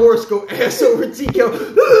saw a horse go ass over decal.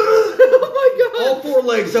 Oh my god! All four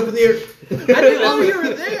legs up in the air. I didn't know you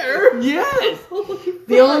were there. Yes.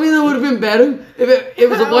 The only thing that would have been better if it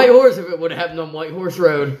was a white horse. If it would have happened on White Horse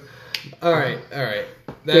Road, All right.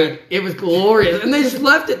 dude, it was glorious, and they just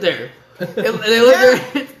left it there. They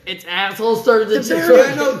left there. Its asshole started to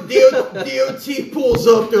Yeah, I know. DOT pulls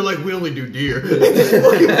up. They're like, "We only do deer." They just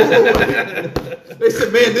fucking pull away. They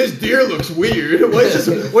said, "Man, this deer looks weird. Why is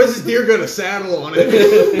this deer got a saddle on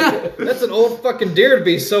it?" That's an old fucking deer to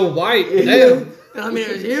be so white. Damn. I mean,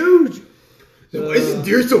 it was huge. Why is this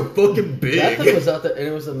deer so fucking That thing big? was out there, and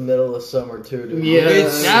it was the middle of summer too, dude. Yeah,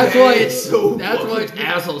 It's that's why it's so That's why its fucking-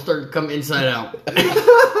 asshole started to come inside out.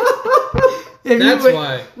 That's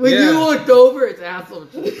why. When Yeah. you looked over, its asshole.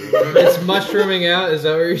 It's mushrooming out. Is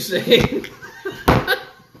that what you're saying?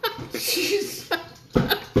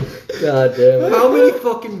 God damn it. How many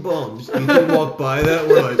fucking bums do you think walk by that?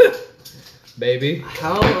 We're like, Baby.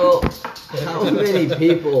 How many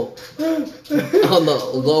people on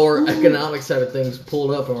the lower economic side of things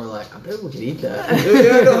pulled up and were like, I bet we could eat that.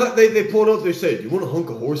 yeah, no, they pulled up. They said, "You want a hunk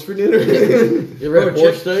of horse for dinner?" You ever had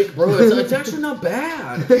horse steak? Bro, it's actually not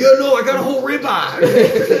bad. Yeah, no, I got a whole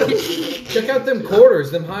ribeye. Check out them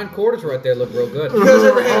quarters. Them hind quarters right there look real good. You guys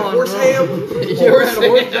ever had Oh, horse no. ham? You ever had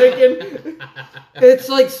horse bacon? It's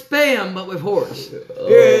like Spam, but with horse. Yeah,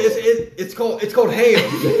 it's called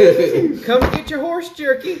ham. Come get your horse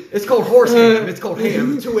jerky. It's called horse ham. It's called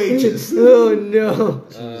ham. 2 H's. Oh no!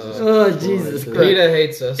 Oh Jesus Christ! Rita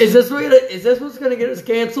hates us. Is this what's gonna get us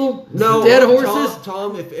canceled? No, Dead horses?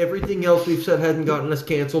 Tom, if everything else we've said hadn't gotten us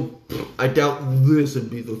canceled, I doubt this would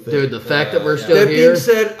be the thing. Dude, the fact that we're yeah. still that here. being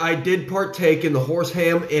said, I did partake in the horse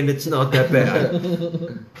ham, and it's not that bad.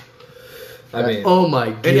 I mean, Oh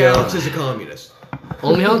my god! And Alex is a communist.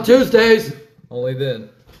 Only on Tuesdays. only then.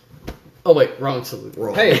 Oh wait, wrong salute.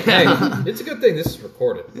 Wrong. Hey, it's a good thing this is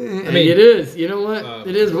recorded. I I mean, it is. You know what?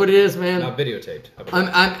 It is what it is, man. not videotaped. I'm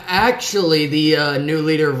actually the new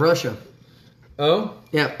leader of Russia. Oh,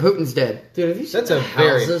 Yeah, Putin's dead. Dude, have you seen That's the a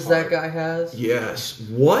very houses that guy has? Yes.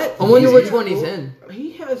 What? I wonder He's- which one he's in.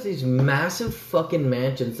 He has these massive fucking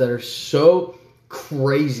mansions that are so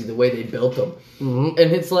crazy the way they built them. Mhm.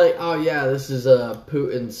 And it's like, oh yeah, this is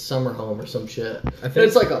Putin's summer home or some shit. think- And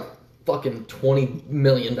it's like a fucking $20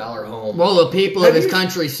 million home. Well, the people of Have his you-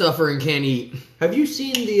 country suffer and can't eat. Have you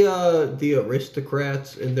seen the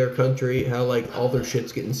aristocrats in their country? How like all their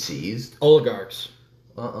shit's getting seized? oligarchs.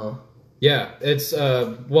 Uh-uh. Yeah, it's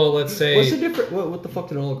well, let's say What's the difference? What the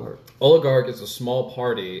fuck's an oligarch? oligarch is a small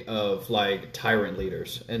party of like tyrant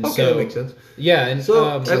leaders, and Okay, so that makes sense. yeah, and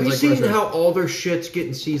So, have you like seen Russia. how all their shit's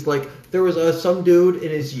getting seized? Like, there was some dude in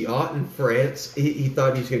his yacht in France. He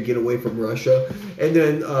thought he was going to get away from Russia. And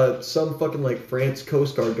then some fucking, like, France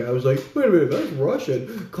Coast Guard guy was like, wait a minute, that's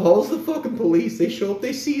Russian. Calls the fucking police. They show up.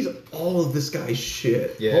 They seize all of this guy's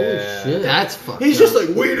shit. yeah, Holy shit. That's fucked He's up. just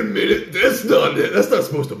like, wait a minute, that's not it. That's not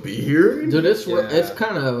supposed to be here. Dude, it's Yeah.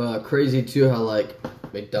 kind of crazy too how like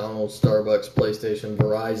McDonald's, Starbucks, PlayStation,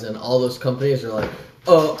 Verizon, all those companies are like,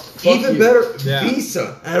 fuck Even you. better, Yeah.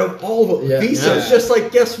 Visa. Out of all of them, Yeah. Visa's Yeah. just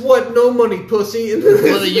like, guess what? No money, pussy. And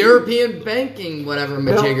Well, the European banking, whatever,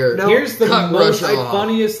 majigger. no. Here's the Cut most Russia off.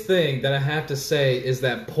 funniest thing that I have to say is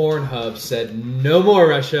that Pornhub said no more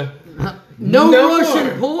Russia. No, No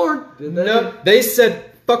Russian more. porn. No, they said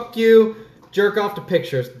fuck you, jerk off to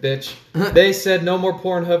pictures, bitch. They said no more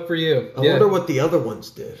Pornhub for you. I wonder what the other ones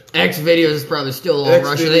did. X videos is probably still all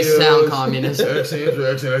Russia. They sound communist. I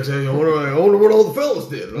wonder what all the fellas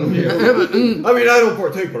did. I mean, I don't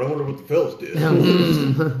partake, but I wonder what the fellas did.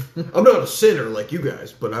 I'm not a sinner like you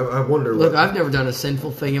guys, but I wonder. Look, what, I've never done a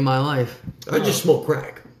sinful thing in my life. I just smoke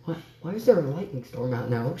crack. What? Why is there a lightning storm out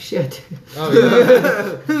now? Oh, shit. Oh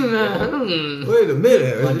yeah. Wait a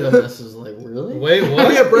minute. My dumbass is like, really? Wait, Yeah,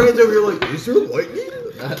 what? Brian's over here like, is there lightning?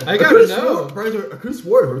 I gotta know. Brian's over, I could have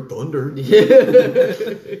swore I heard thunder.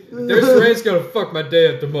 There's rain's gonna fuck my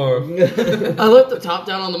day up tomorrow. I left the top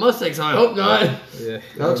down on the Mustang, so I hope not. Yeah.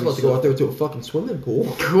 Now I'm supposed to go out there to a fucking swimming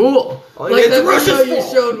pool. Cool. Oh, Like yeah, that it's Russia's video you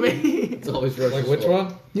fault. showed me. It's always Russia's Like which fault.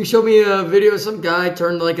 one? You showed me a video of some guy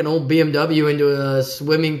turned like an old BMW into a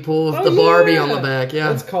swimming pool with Oh, the Barbie yeah. on the back. Yeah.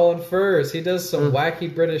 That's Colin Furze. He does some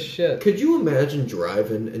wacky British shit. Could you imagine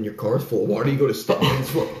driving and your car's full of water? You go to stop and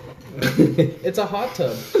it's full. It's a hot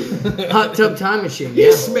tub. Hot tub time machine. You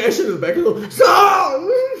Yeah. smash it in the back and go, stop!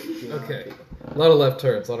 Okay. A lot of left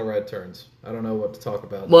turns, a lot of right turns. I don't know what to talk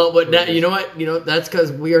about. Well, but that, you know what? You know that's because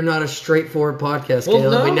we are not a straightforward podcast, Well,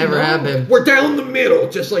 Caleb. no, we never no. have been. We're down the middle,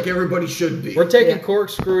 just like everybody should be. We're taking Yeah.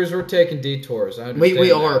 corkscrews, we're taking detours. I We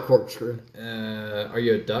understand are a that. corkscrew. Are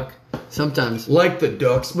you a duck? Sometimes. Like the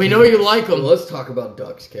ducks. We know you like Well, them. let's talk about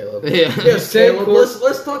ducks, Caleb. Yeah. Yes, Say Caleb, cork-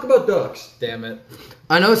 let's talk about ducks. Damn it.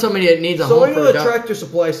 I know somebody that needs a So I home for know a that duck. Tractor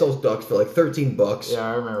Supply sells ducks for like $13.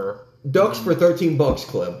 I remember. Ducks for $13,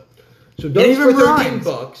 Clem. So ducks even for rhymes.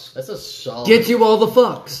 $13. That's a solid. Gets you all the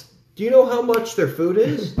fucks. Do you know how much their food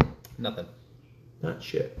is? Nothing. Not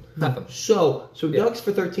shit. Nothing. So Yeah. ducks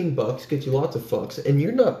for $13 gets you lots of fucks, and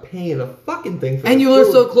you're not paying a fucking thing for. And the you live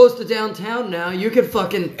food. so close to downtown now, you could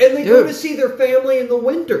fucking. And they go Dude. to see their family in the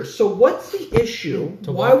winter. So what's the issue?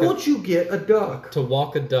 To Why walk it- won't you get a duck? To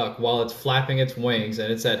walk a duck while it's flapping its wings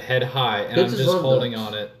and it's at head high and Kids I'm just just love holding ducks.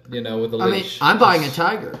 on it, with a I mean, leash. I'm buying a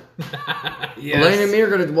tiger. Yes. Elaine and me are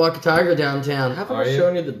going to walk a tiger downtown. Haven't Are I you?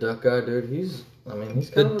 shown you the duck guy, dude? He's The kind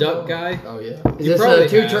of a duck dog. guy? Oh yeah. Is You this probably a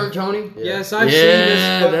two-turn have. Tony? Yes, I've yeah, seen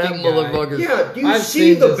this that fucking guy. motherfucker. Yeah, do you I've see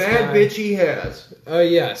seen the this bad guy. bitch he has? Oh,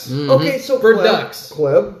 yes. Mhm. Okay, so For Cleb, ducks.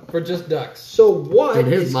 Cleb, For just ducks. so what Dude,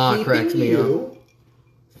 his is mom cracks keeping me you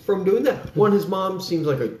from doing that? One, his mom seems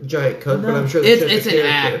like a giant cunt, but I'm sure It's- that's just it's a an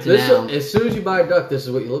character. act. This Now. as soon as you buy a duck, this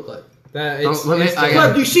is what you look like. That it's, let me- it's I the, got-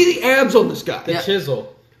 Cleb, do you see the abs on this guy? the Yeah.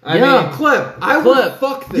 chisel. I Yeah. mean, Cleb, I would Clip.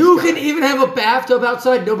 fuck this You guy. can even have a bathtub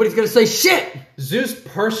outside. Nobody's going to say shit. Zeus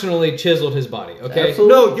personally chiseled his body, okay? Absolutely.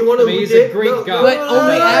 No, you want to I mean, who he's did? a Greek no, god. But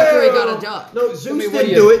only after he got a duck. No, Zeus I mean, what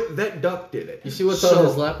didn't do do you- it. That duck did it. You see what's So, on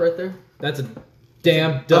his lap right there? That's a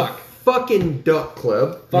damn duck. A fucking duck,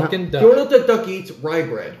 Cleb. Fucking Do you know duck. what that duck eats? Rye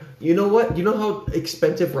bread. You know what? You know how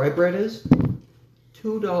expensive rye bread is?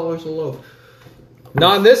 $2 a loaf.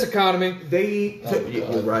 Not in this economy. They eat. Oh, you're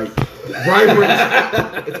God. right. Rye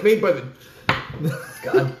bread. It's made by the.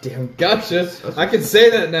 God damn. Gotcha. I can say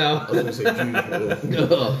that now. I was gonna say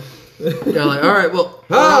Jew. You're like, all right, well,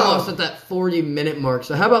 we're Ah! almost at that 40-minute mark.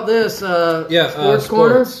 So how about this? Yeah, sports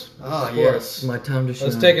corner. sports. Oh Sports. yes, my time to shine.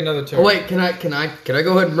 Let's take another turn. Oh wait, can I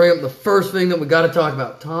go ahead and bring up the first thing that we got to talk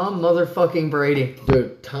about? Tom motherfucking Brady.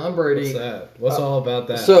 Dude, Tom Brady. What's that? What's all about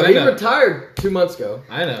that? So I he know. retired 2 months ago.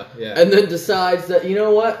 I know, yeah. And then decides that, you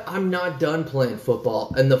know what? I'm not done playing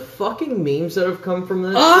football. And the fucking memes that have come from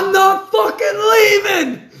this. I'm not fucking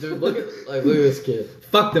leaving. Dude, look at this kid.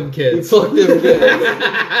 Fuck them He kids. fucked him kids.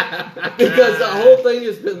 Because the whole thing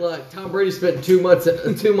has been like Tom Brady spent 2 months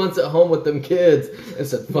at home with them kids and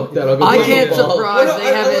said, "Fuck that. I'll go I play can't football. surprise- Well, no,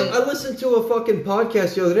 they haven't- I listened to a fucking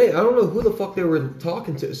podcast the other day. I don't know who the fuck they were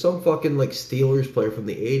talking to. Some fucking like Steelers player from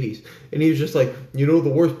the 80s. And he was just like, you know, the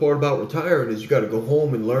worst part about retiring is you got to go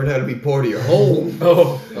home and learn how to be part of your home.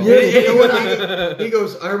 He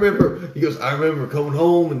goes, I remember coming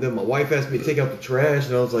home and then my wife asked me to take out the trash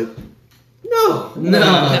and I was like, no.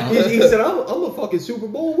 He said, I'm a fucking Super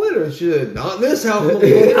Bowl winner. And she said, not in this house.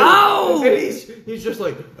 No! And he's just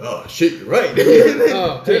like, oh shit, you're right.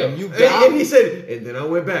 Oh, damn, you got And he said, and then I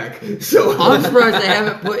went back. So I'm surprised they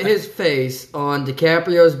haven't put his face on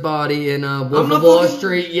DiCaprio's body in Wolf not of Wall fucking-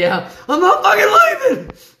 Street. Yeah, I'm not fucking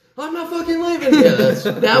leaving. I'm not fucking leaving.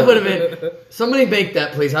 Yeah, that would have been. Somebody make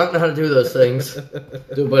that, please. I don't know how to do those things.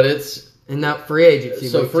 Dude, but it's And not free agency.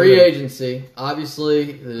 so week free two. agency.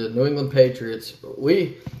 Obviously, the New England Patriots.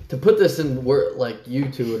 To put this in where like you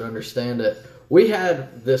two would understand it. We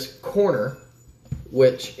had this corner,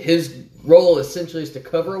 which his role essentially is to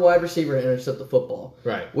cover a wide receiver and intercept the football.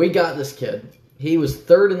 Right. We got this kid. He was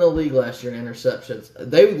third in the league last year in interceptions.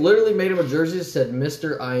 They literally made him a jersey that said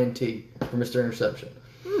Mr. INT for Mr. Interception.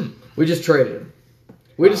 We just traded him.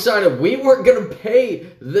 We decided we weren't going to pay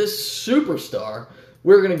this superstar.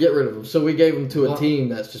 We were going to get rid of him. So we gave him to a team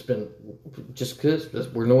that's just because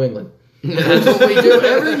we're New England. That's what we do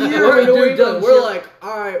every year. We're We New do England. dumb We're shit. like,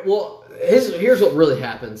 all right, well, here's what really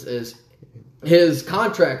happens is his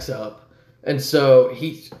contract's up. And so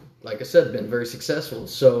he's, like I said, been very successful.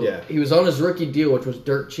 So Yeah. he was on his rookie deal, which was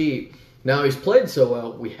dirt cheap. Now he's played so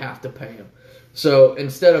well, we have to pay him. So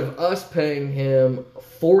instead of us paying him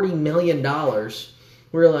 $40 million,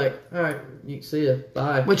 we were like, all right, you see ya,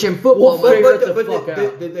 bye. Which in football, We'll figure it the but fuck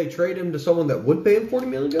out. did they trade him to someone that would pay him $40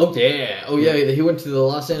 million? Oh yeah, He went to the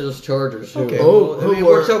Los Angeles Chargers. who- Okay. Oh, Well, I mean,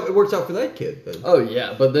 who it works out for that kid then. Oh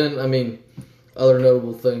yeah, but then I mean, other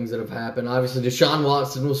notable things that have happened. Obviously, Deshaun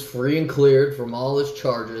Watson was free and cleared from all his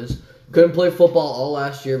charges. Couldn't play football all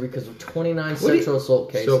last year because of 29 sexual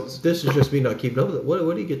assault So cases. this is just me not keeping up with it. What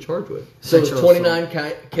did he get charged with? So it was Sexual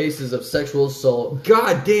 29 cases of sexual assault.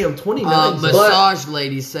 God damn, 29. massage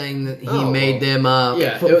lady saying that he Oh. made them.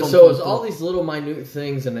 Yeah, it was all these little minute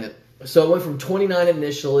things in it. So it went from 29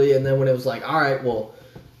 initially, and then when it was like, all right, well,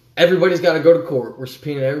 everybody's got to go to court. We're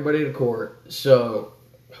subpoenaing everybody to court. So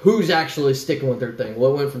who's actually sticking with their thing?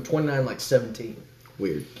 Well, it went from 29 to like 17.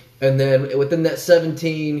 Weird. And then within that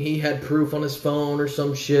 17, he had proof on his phone or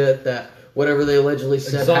some shit that whatever they allegedly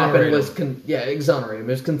said happened was exonerate him.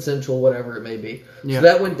 It was consensual, whatever it may be. Yeah. So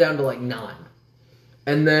that went down to like 9.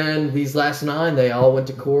 And then these last 9, they all went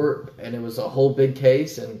to court, and it was a whole big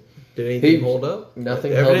case. And Did anything He- hold up?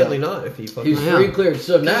 nothing Evidently held not. If he he fucking. was free and cleared.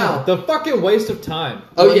 So now, The fucking waste of time.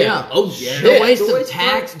 oh yeah, The waste of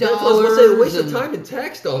tax I was dollars. gonna say the waste of and- time and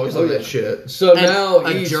tax dollars Oh, on yeah. that shit. So and now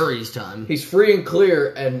a he's jury's time. He's free and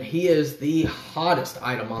clear, and he is the hottest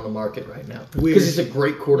item on the market right now Weird. because he's a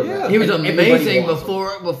great quarterback. Yeah. He was And everybody amazing wants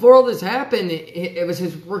him. before all this happened. It was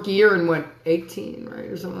his rookie year and went 18, right,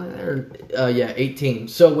 or something like that. Or, Yeah, 18.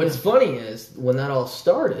 So what's funny is when that all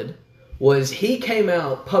started was he came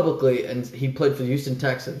out publicly and he played for the Houston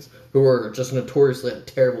Texans, who were just notoriously a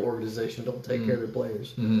terrible organization, don't take care of their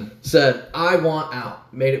players. Said, I want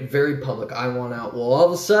out. Made it very public. I want out. Well, all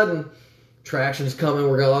of a sudden, traction's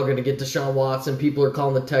coming. We're all going to get Deshaun Watson. People are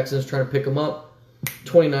calling the Texans trying to pick him up.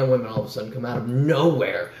 29 women all of a sudden come out of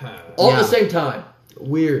nowhere. All at the same time.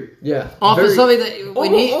 Weird. Yeah. off of Very- something that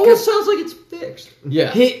when he, Almost sounds like it's fixed.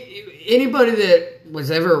 Yeah. anybody that was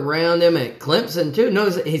ever around him at Clemson too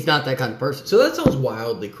knows that he's not that kind of person. So that sounds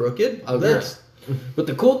wildly crooked. Oh, That's But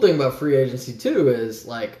the cool thing about free agency too is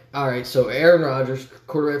like, all right, so Aaron Rodgers,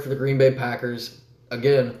 quarterback for the Green Bay Packers,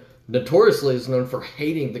 again, notoriously is known for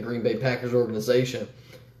hating the Green Bay Packers organization,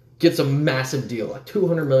 gets a massive deal, like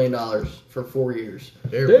 $200 million for 4 years.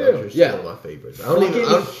 Aaron Rodgers. Yeah. One of my favorites. I don't even.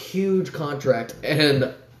 Freaking huge contract,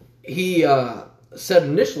 and he said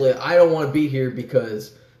initially, I don't want to be here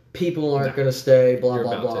because people aren't going to stay, blah, You're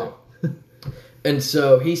blah, about blah. And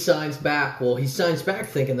so he signs back. Well, he signs back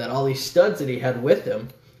thinking that all these studs that he had with him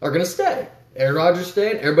are going to stay. Aaron Rodgers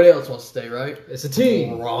staying, everybody else wants to stay, right? It's a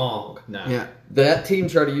team. Wrong. No. Yeah, That team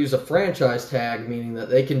tried to use a franchise tag, meaning that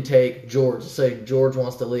they can take George, say George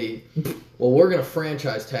wants to leave. Well, we're going to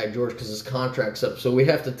franchise tag George because his contract's up. So we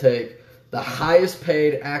have to take the highest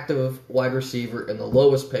paid active wide receiver and the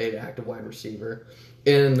lowest paid active wide receiver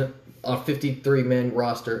in a 53-man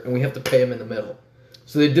roster, and we have to pay him in the middle.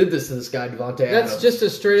 So they did this to this guy, Devontae Adams. That's just a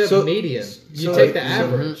straight up So- median. You so take they- the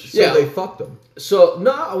average. So Yeah. they fucked him. So,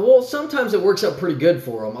 no, well, sometimes it works out pretty good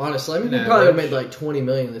for him, honestly. I mean, he An probably average. made like $20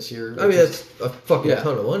 million this year. I mean, that's a fucking Yeah.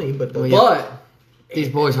 ton of money, but Well, yeah. But These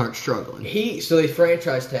boys aren't struggling. So they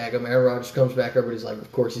franchise tag him. Aaron Rodgers comes back. Everybody's like,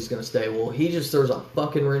 of course he's going to stay. Well, he just throws a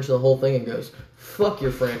fucking wrench in the whole thing and goes, "Fuck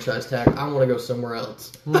your franchise tag. I want to go somewhere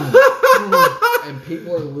else." And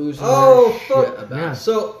people are losing their shit about it.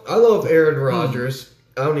 So I love Aaron Rodgers.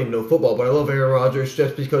 I don't even know football, but I love Aaron Rodgers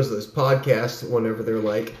just because of this podcast. Whenever they're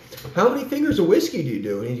like, "How many fingers of whiskey do you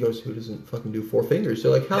do?" and he goes, "Who doesn't fucking do 4 fingers?"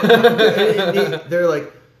 They're like, they're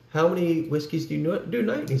like, "How many whiskeys do you do a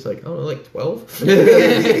night?" And he's like, "I don't know, like 12." He's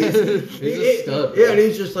a stud. Yeah, and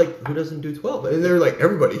he's just like, "Who doesn't do 12?" And they're like,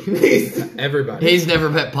 "Everybody." Everybody. He's never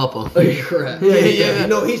met Papa. Correct. Yeah.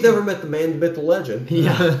 No, he's never met the man, the myth, the legend.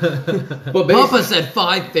 Yeah. But Papa said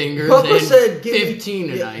 5 fingers Papa and said, give 15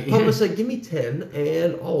 me, a yeah, night. Papa said, "Give me 10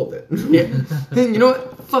 and all of it." Yeah. You know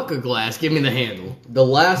what? Fuck a glass. Give me the handle. the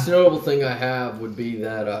last notable thing I have would be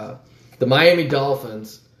that the Miami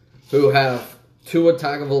Dolphins, who have Tua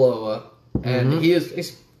Tagovailoa, and he's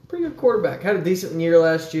a pretty good quarterback. Had a decent year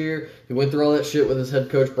last year. He went through all that shit with his head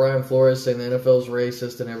coach Brian Flores saying the NFL's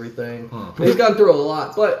racist and everything. He's gone through a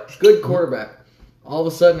lot, but good quarterback. All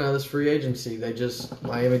of a sudden, out of this free agency,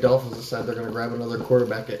 Miami Dolphins decide they're going to grab another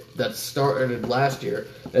quarterback that started last year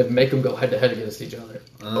and make them go head to head against each other.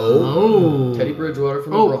 Oh. Teddy Bridgewater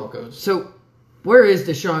from the Broncos. So, where is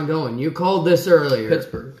Deshaun going? You called this earlier.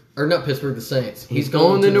 Pittsburgh. Or not Pittsburgh, the Saints. He's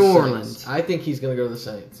going to the New Saints. Orleans. I think he's going to go to the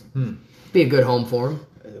Saints. Be a good home for him.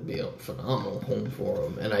 It'll be a phenomenal home for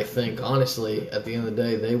him. And I think, honestly, at the end of the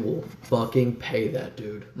day, they will fucking pay that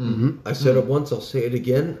dude. Mm-hmm. I said it once, I'll say it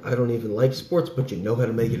again. I don't even like sports, but you know how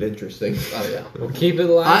to make it interesting. Oh, yeah. We'll keep it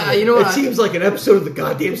alive. You know what? It seems like an episode of the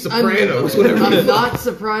goddamn Sopranos. I'm not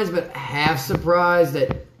surprised, but half surprised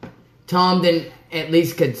that Tom didn't at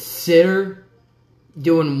least consider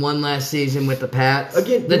doing one last season with the Pats.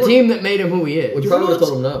 Again, the team that made him who he is. Which probably would have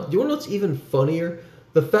told him no. Do you want to know what's even funnier?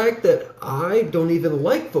 The fact that I don't even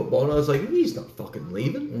like football, and I was like, he's not fucking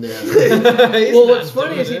leaving. Yeah. He's Well, not what's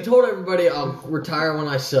funny is he doing it. told everybody, "I'll retire when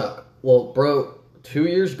I suck." Well, bro, 2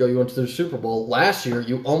 years ago you went to the Super Bowl. Last year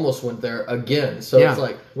you almost went there again. So Yeah. it's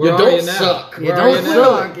like, Where you are don't you now? suck. You Where are don't you now?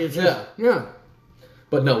 suck. It's just, yeah.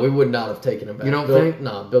 But no, we would not have taken him back. You don't Bill, think?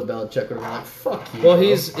 No, Bill Belichick would have been like, "Fuck you." Well, bro."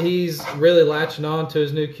 he's really latching on to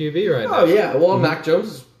his new QB right now. Oh, yeah. Well, Mac Jones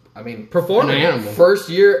is, Performing. An animal. first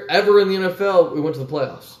year ever in the NFL, we went to the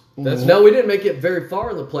playoffs. That's No, we didn't make it very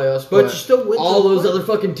far in the playoffs, but you still went to all the those playoffs. other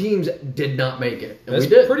fucking teams did not make it. And That's we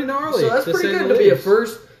did. pretty gnarly, So that's to pretty say good the to be a least.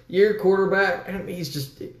 first-year quarterback. And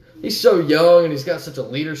he's so young, and he's got such a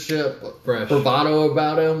leadership Fresh. bravado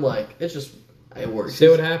about him. Like, it's just, it works. See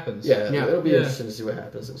what happens. Yeah, Yeah. it'll be Yeah. interesting to see what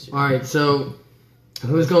happens this year. All right, so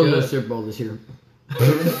who's going to the good. Super Bowl this year?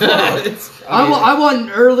 It's- I want an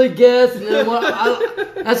early guess, and then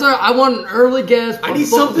I want an early guess. I need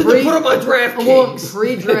something to put on my draft I want kings.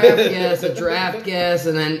 pre-draft guess, a draft guess,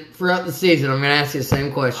 and then throughout the season, I'm going to ask you the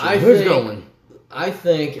same question. I Who's think- going? I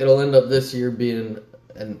think it'll end up this year being,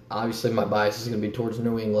 and obviously my bias is going to be towards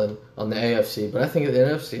New England on the AFC, but I think at the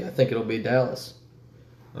NFC, I think it'll be Dallas.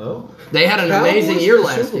 oh. They had an Cowboys amazing to year the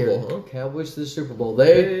last Super year. Bowl, huh? Cowboys to the Super Bowl.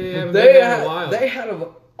 They haven't been there in a while. They had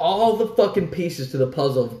all the fucking pieces to the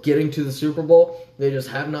puzzle of getting to the Super Bowl. They just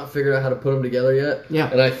have not figured out how to put them together yet. Yeah.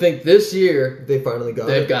 And I think this year They finally got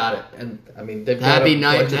they've it. got it. And I mean they've got That'd be a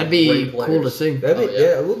nice. bunch of That'd be great cool players. to see. That'd be, Oh, yeah.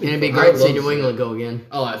 yeah, it would be And it'd be fun. great to love see to New see England go again.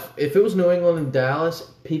 Oh, if it was New England and Dallas,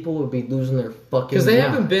 people would be losing their fucking Because they Yeah.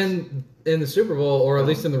 haven't been in the Super Bowl, or at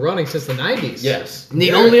least in the running, since the 90s. Yes. And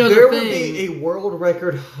the There- only other there would thing, be a world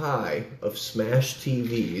record high of smash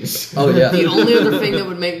TVs. Oh yeah. the only other thing that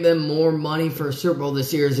would make them more money for a Super Bowl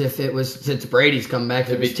this year is if it was, since Brady's come back, it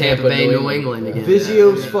It'd was be Tampa Tampa, Bay, New New England. England again.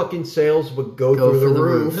 Vizio's fucking sales would go Go through for the the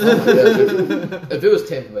roof. If it was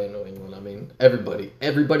Tampa Bay, New England, I mean, everybody,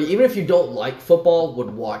 even if you don't like football,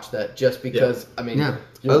 would watch that just because. I mean, Yeah.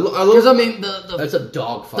 I Because, love I mean, the that's a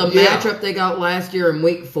dogfight. the matchup they got last year in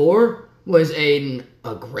Week 4 was a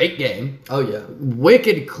great game. Oh yeah.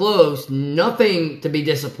 Wicked close. Nothing to be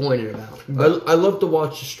disappointed about. I love to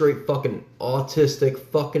watch a straight fucking autistic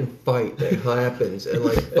fucking fight that happens in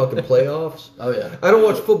like fucking playoffs. Oh yeah. I don't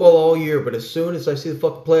watch football all year, but as soon as I see the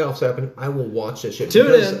fucking playoffs happen, I will watch that shit. Tune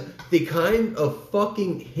because in. the kind of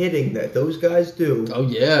fucking hitting that those guys do. Oh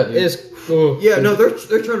yeah, dude. Is cool. Yeah, no, they're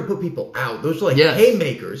trying to put people out. Those are like Yes.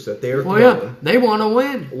 haymakers that they're Well, throwing. yeah, they want to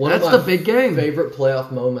win. One That's of the my big game. favorite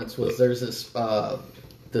playoff moments was there's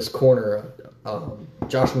this corner,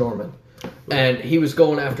 Josh Norman, and he was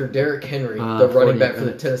going after Derrick Henry, the running back for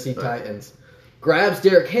the Tennessee Titans. Grabs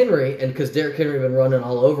Derrick Henry, and because Derrick Henry had been running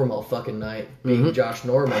all over him all fucking night, being Josh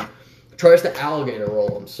Norman, tries to alligator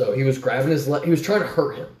roll him. So he was grabbing he was trying to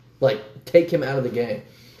hurt him, like take him out of the game.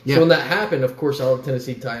 Yeah. So when that happened, of course, all the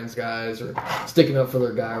Tennessee Titans guys are sticking up for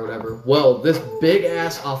their guy or whatever. Well, this big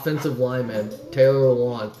ass offensive lineman, Taylor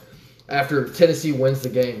Lewan, after Tennessee wins the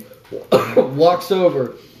game, walks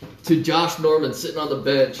over to Josh Norman sitting on the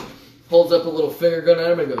bench, holds up a little finger gun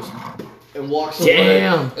at him, and goes and walks away.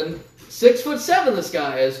 Damn. And 6'7" this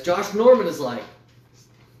guy is. Josh Norman is like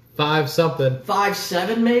 5 something.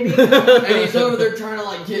 5'7" maybe, and he's over there trying to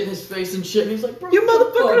like get in his face and shit. And he's like, "Bro, you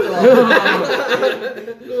motherfucker!"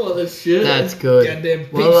 All this shit. That's good. Goddamn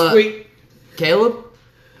pig Well, squeak. Caleb,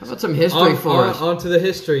 how about some history for us? On to the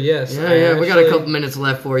history, yes. Yeah, we got a couple minutes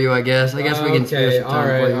left for you, I guess. I guess we can spare some all time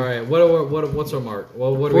right, for you. all right. What's our mark?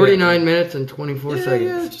 Well, what 49 minutes and 24 seconds.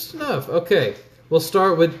 Yeah, just enough. Okay, we'll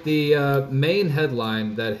start with the main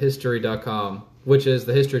headline that History.com, which is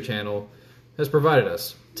the History Channel, has provided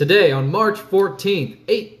us. Today, on March 14th,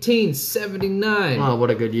 1879, Oh, what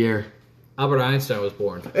a good year. Albert Einstein was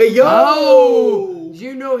born. Hey, yo! Oh! Did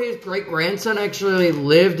you know his great-grandson actually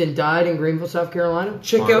lived and died in Greenville, South Carolina?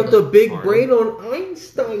 Check out the big Pardon. brain on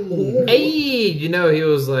Einstein. Hey, you know he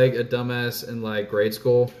was like a dumbass in like grade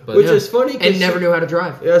school, but Which is funny. And never knew how to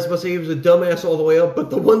drive. Yeah, I was about to say he was a dumbass all the way up, but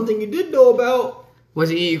the one thing you did know about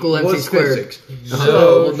Was E equal MC was squared? physics.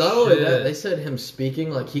 So- well, not only shit. that, they said him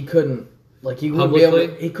speaking like he couldn't, like he wouldn't Publicly?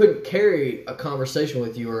 be able, he couldn't carry a conversation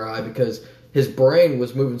with you or I because his brain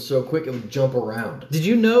was moving so quick it would jump around. did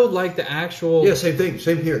you know like the actual? Yeah, same thing.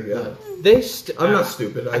 Same here, yeah. I'm not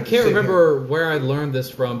stupid. I can't remember where I learned this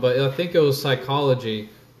from, but I think it was psychology,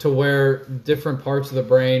 to where different parts of the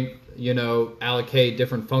brain, allocate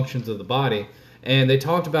different functions of the body. And they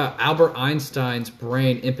talked about Albert Einstein's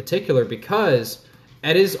brain in particular because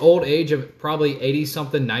at his old age of probably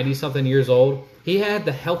 80-something, 90-something years old, he had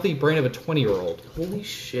the healthy brain of a 20-year-old. Holy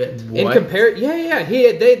shit!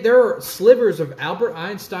 There are slivers of Albert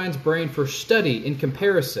Einstein's brain for study in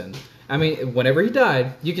comparison. I mean, whenever he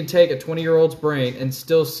died, you can take a 20-year-old's brain and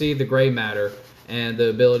still see the gray matter and the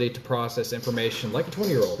ability to process information like a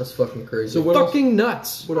 20-year-old. That's fucking crazy. So what else? Fucking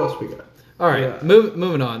nuts. What else we got? All right, Yeah.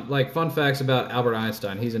 moving on. Like fun facts about Albert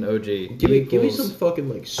Einstein. He's an OG. Give me some fucking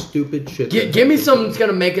like stupid shit. Give me something that's going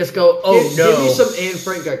to make us go, oh Give, no. Give me some Anne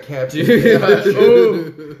Frank got captured.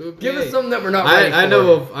 Ooh. Give us something that we're not ready I for.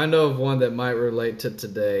 know of one that might relate to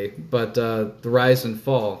today, but the rise and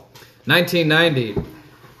fall. 1990,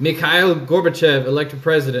 Mikhail Gorbachev elected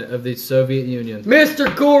president of the Soviet Union. Mr.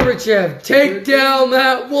 Gorbachev, take down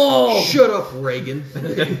that wall. Shut up, Reagan.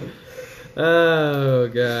 Oh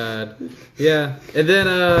God, yeah. And then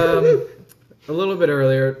a little bit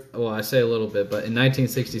earlier, well, I say a little bit, but in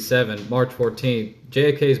 1967, March 14th,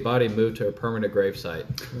 JFK's body moved to a permanent gravesite.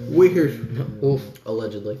 Weird. Oof,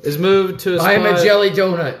 allegedly. Is moved to a spot. I am a jelly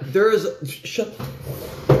donut. There is shut.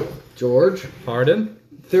 George. Pardon?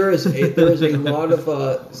 There is a lot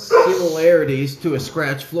of similarities to a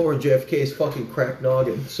scratch floor in JFK's fucking cracked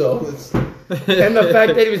noggin. So it's And the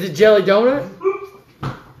fact that he was a jelly donut?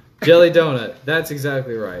 Jelly donut. That's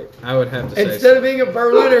exactly right. I would have to say. Instead of being a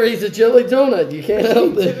Berliner, he's a jelly donut. You can't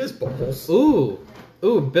help it it. is balls. Ooh,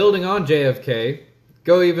 building on JFK,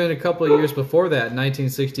 go even a couple of years before that,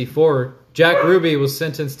 1964, Jack Ruby was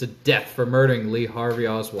sentenced to death for murdering Lee Harvey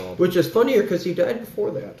Oswald. Which is funnier because he died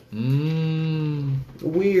before that.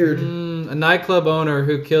 Weird. A nightclub owner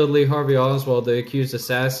who killed Lee Harvey Oswald, the accused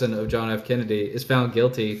assassin of John F. Kennedy, is found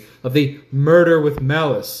guilty of the murder with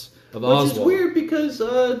malice of Which Oswald. is weird because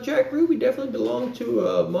Jack Ruby definitely belonged to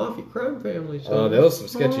a mafia crime family. So Oh, there was some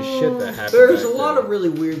sketchy shit that happened. there's back a lot then. of really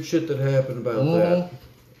weird shit that happened about that.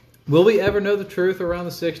 Will we ever know the truth around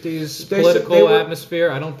the 60s They political were-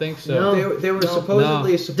 atmosphere? I don't think so. No. They were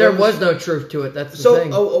supposedly There was no truth to it. That's the So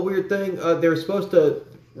thing. a weird thing. They were supposed to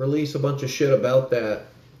release a bunch of shit about that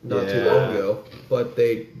not too long ago, but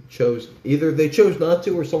they chose not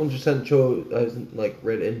to, or someone just hasn't like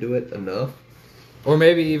read into it enough. Or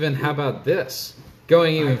maybe even, how about this?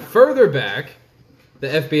 Going even further back, the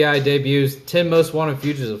FBI debuts 10 most wanted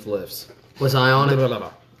fugitive lists. Was I on Blah, it? blah,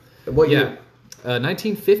 blah. What Yeah, year?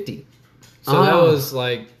 1950. So that Oh. was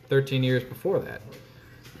like 13 years before that.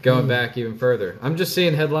 Going back even further. I'm just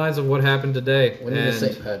seeing headlines of what happened today. When did the and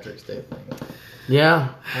St. Patrick's Day thing? Yeah.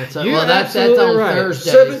 That's that's absolutely on right.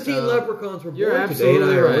 Thursday. 17 so- leprechauns were You're born today in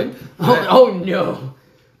absolutely Ireland. right. Oh no.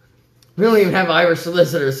 We don't even have Irish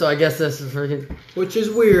solicitors, so I guess this is freaking. Which is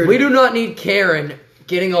weird. We do not need Karen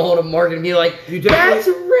getting a hold of Mark and be like, You "That's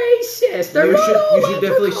definitely- racist." They're You not all should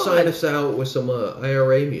definitely leprechauns." sign us out with some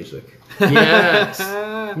IRA music. Yes.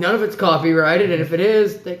 None of it's copyrighted, and if it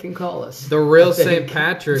is, they can call us. The real I think. St.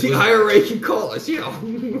 Patrick. The Was, IRA can call us, yeah.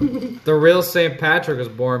 the real St. Patrick was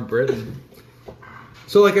born in Britain.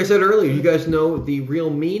 So, like I said earlier, you guys know the real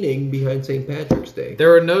meaning behind St. Patrick's Day. There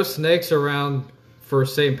were no snakes around for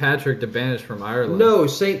St. Patrick to banish from Ireland. No,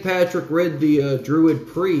 St. Patrick rid the Druid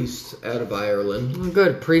priest out of Ireland.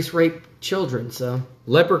 Good. Priests rape children, so.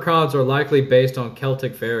 Leprechauns are likely based on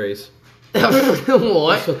Celtic fairies. That's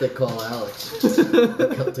What? what they call Alex.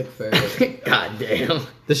 The Celtic fairy. God damn.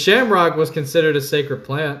 The shamrock was considered a sacred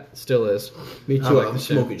plant. Still is. Me too. like I'm the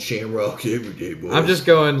smoking shamrocks every day, boy. I'm just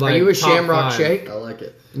going like. Are you a top shamrock 5. shake? I like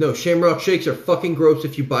it. No, shamrock shakes are fucking gross.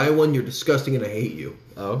 If you buy one, you're disgusting and I hate you.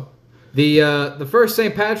 Oh. The first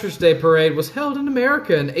St. Patrick's Day parade was held in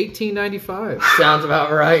America in 1895. Sounds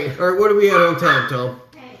about right. All right, what are we at on time, Tom?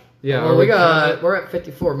 Yeah, Well, we're at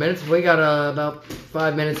 54 minutes. We got about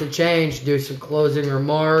 5 minutes and change. Do some closing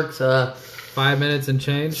remarks. 5 minutes and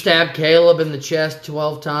change. Stab Caleb in the chest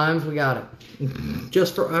 12 times. We got it.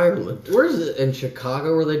 Just for Ireland. Where is it? In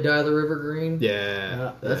Chicago where they dye the river green?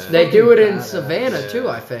 Yeah. That's They do it in badass. Savannah too,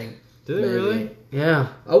 I think. Do they Maybe. really? Yeah.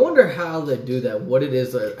 I wonder how they do that. What it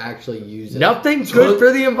is that actually use it. Nothing's good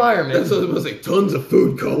for the environment. That's what I was going to say. Tons of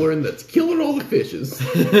food coloring that's killing all the fishes.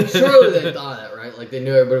 Surely they thought that, right? Like they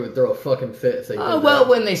knew everybody would throw a fucking fit if they did Well, that.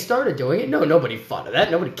 when they started doing it, nobody thought of that.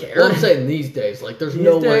 Nobody cared. Well, I'm saying these days, like there's These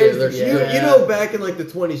no way days, there's yeah. You know, back in like the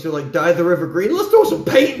 20s, they're like, dye the river green. Let's throw some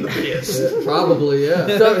paint in the piss. probably yeah.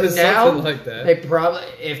 So It's now something like that. they probably,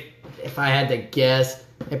 if I had to guess,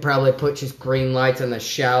 they probably put just green lights in the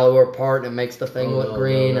shallower part and it makes the thing Oh, look no,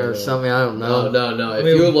 green no, or no. something. I don't know. No. If I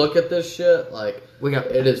mean- you look at this shit, like We got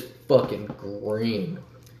it is fucking green.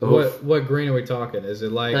 What green are we talking? Is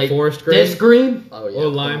it like, like forest green? this green. Oh yeah. Or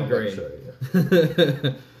lime I'll green. show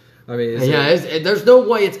you. I mean, is Yeah, it, there's no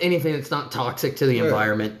way it's anything that's not toxic to the Right.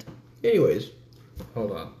 environment. Anyways,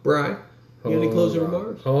 hold on. Brian, you got any closing Hold on.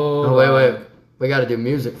 remarks? Hold Oh, wait. on. We got to do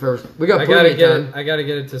music first. We got I plenty gotta of get time. it. I gotta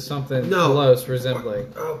get it to something No. close,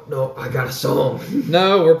 resembling. Oh, no, I got a song.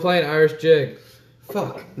 No, we're playing Irish jig.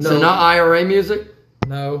 Fuck. So not IRA music.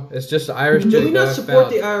 No, it's just Irish jig. Do we that not I support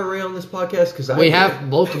found. the IRA on this podcast? Because We have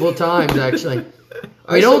multiple times actually.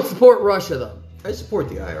 I We don't su- support Russia though. I support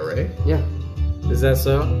the IRA. Yeah. Is that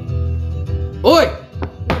so? Oi!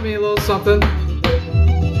 Give me a little something.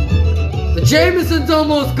 The Jameson's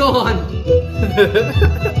almost gone.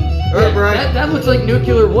 All right, Brian. That looks like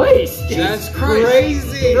nuclear waste. That's Christ.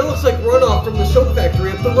 crazy. That looks like runoff from the soap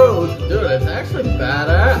factory up the road. Dude, it's actually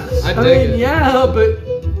badass. I I dig mean, it. yeah, but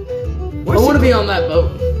I want to be on that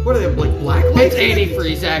boat. What are they, like black It's lights?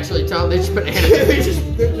 antifreeze, actually, Tom. They just put they're antifreeze.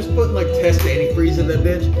 just putting like test antifreeze in that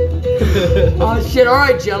bitch. Oh shit! All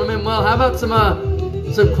right, gentlemen. Well, how about some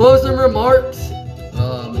closing remarks?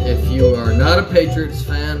 If you are not a Patriots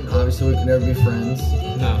fan, obviously we can never be friends.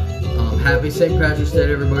 No. Happy St. Patrick's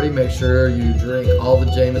Day, everybody. Make sure you drink all the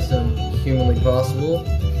Jameson humanly possible.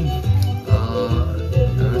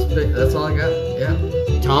 That's all I got.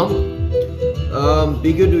 Yeah. Tom?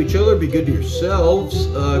 Be good to each other, be good to yourselves,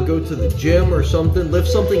 go to the gym or something, lift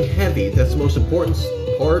something heavy, that's the most important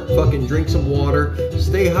part, fucking drink some water,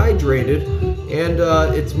 stay hydrated, and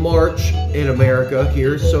it's March in America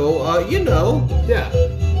here, so, Yeah.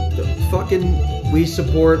 fucking, we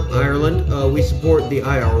support Ireland, we support the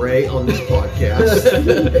IRA on this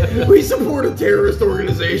podcast, we support a terrorist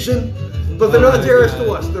organization, but they're Oh not my terrorists to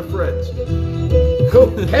God. us, they're friends. Cool.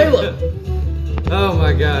 Caleb? Oh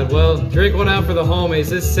my God. Well, drink one out for the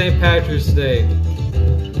homies. It's St. Patrick's Day.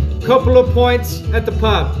 Couple of points at the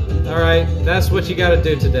pub. All right, that's what you got to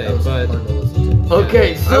do today. That was But fun to listen to.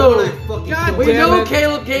 Okay, I so wanna fucking God kill we damn know it.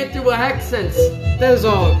 Caleb can't do accents. that is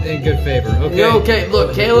all in good favor. Okay. Okay,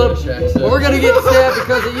 look, Caleb, British accent. we're gonna get stabbed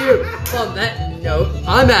because of you. On that note,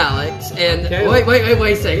 I'm Alex, and Caleb. wait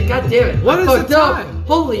a second. God damn it! What I is the fucked up. time?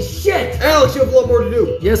 Holy shit! Alex, you have a lot more to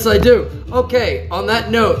do. Yes, I do. Okay, on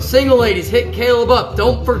that note, single ladies, hit Caleb up.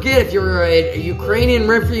 Don't forget, if you're a Ukrainian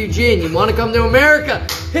refugee and you want to come to America,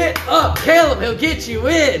 hit up Caleb. He'll get you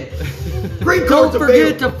in. Green Don't cards forget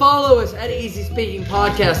available. to follow us at Easy Speaking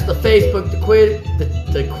Podcast, the Facebook, the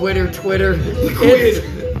Twitter. It's-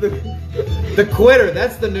 The Quitter.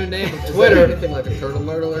 That's the new name of Is that Twitter. anything like a turtle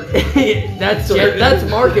murderer? that's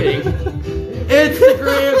marketing.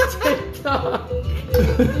 Instagram, TikTok.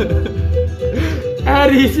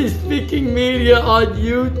 At Easy Speaking Media on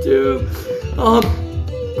YouTube.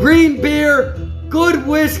 Green beer, good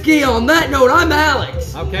whiskey. On that note, I'm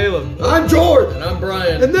Alex. I'm Caleb. I'm George. And I'm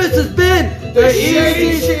Brian. And this has been the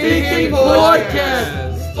Easy Speaking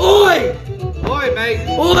Podcast. Oi! Oi, mate.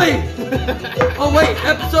 Oi! Oh wait,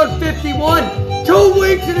 episode 51. 2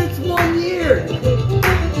 weeks and it's 1 year.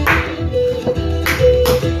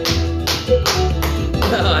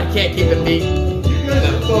 Oh, I can't keep it beat. You guys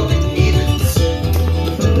are fucking heathens.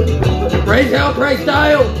 Praise hell, praise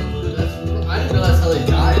dial.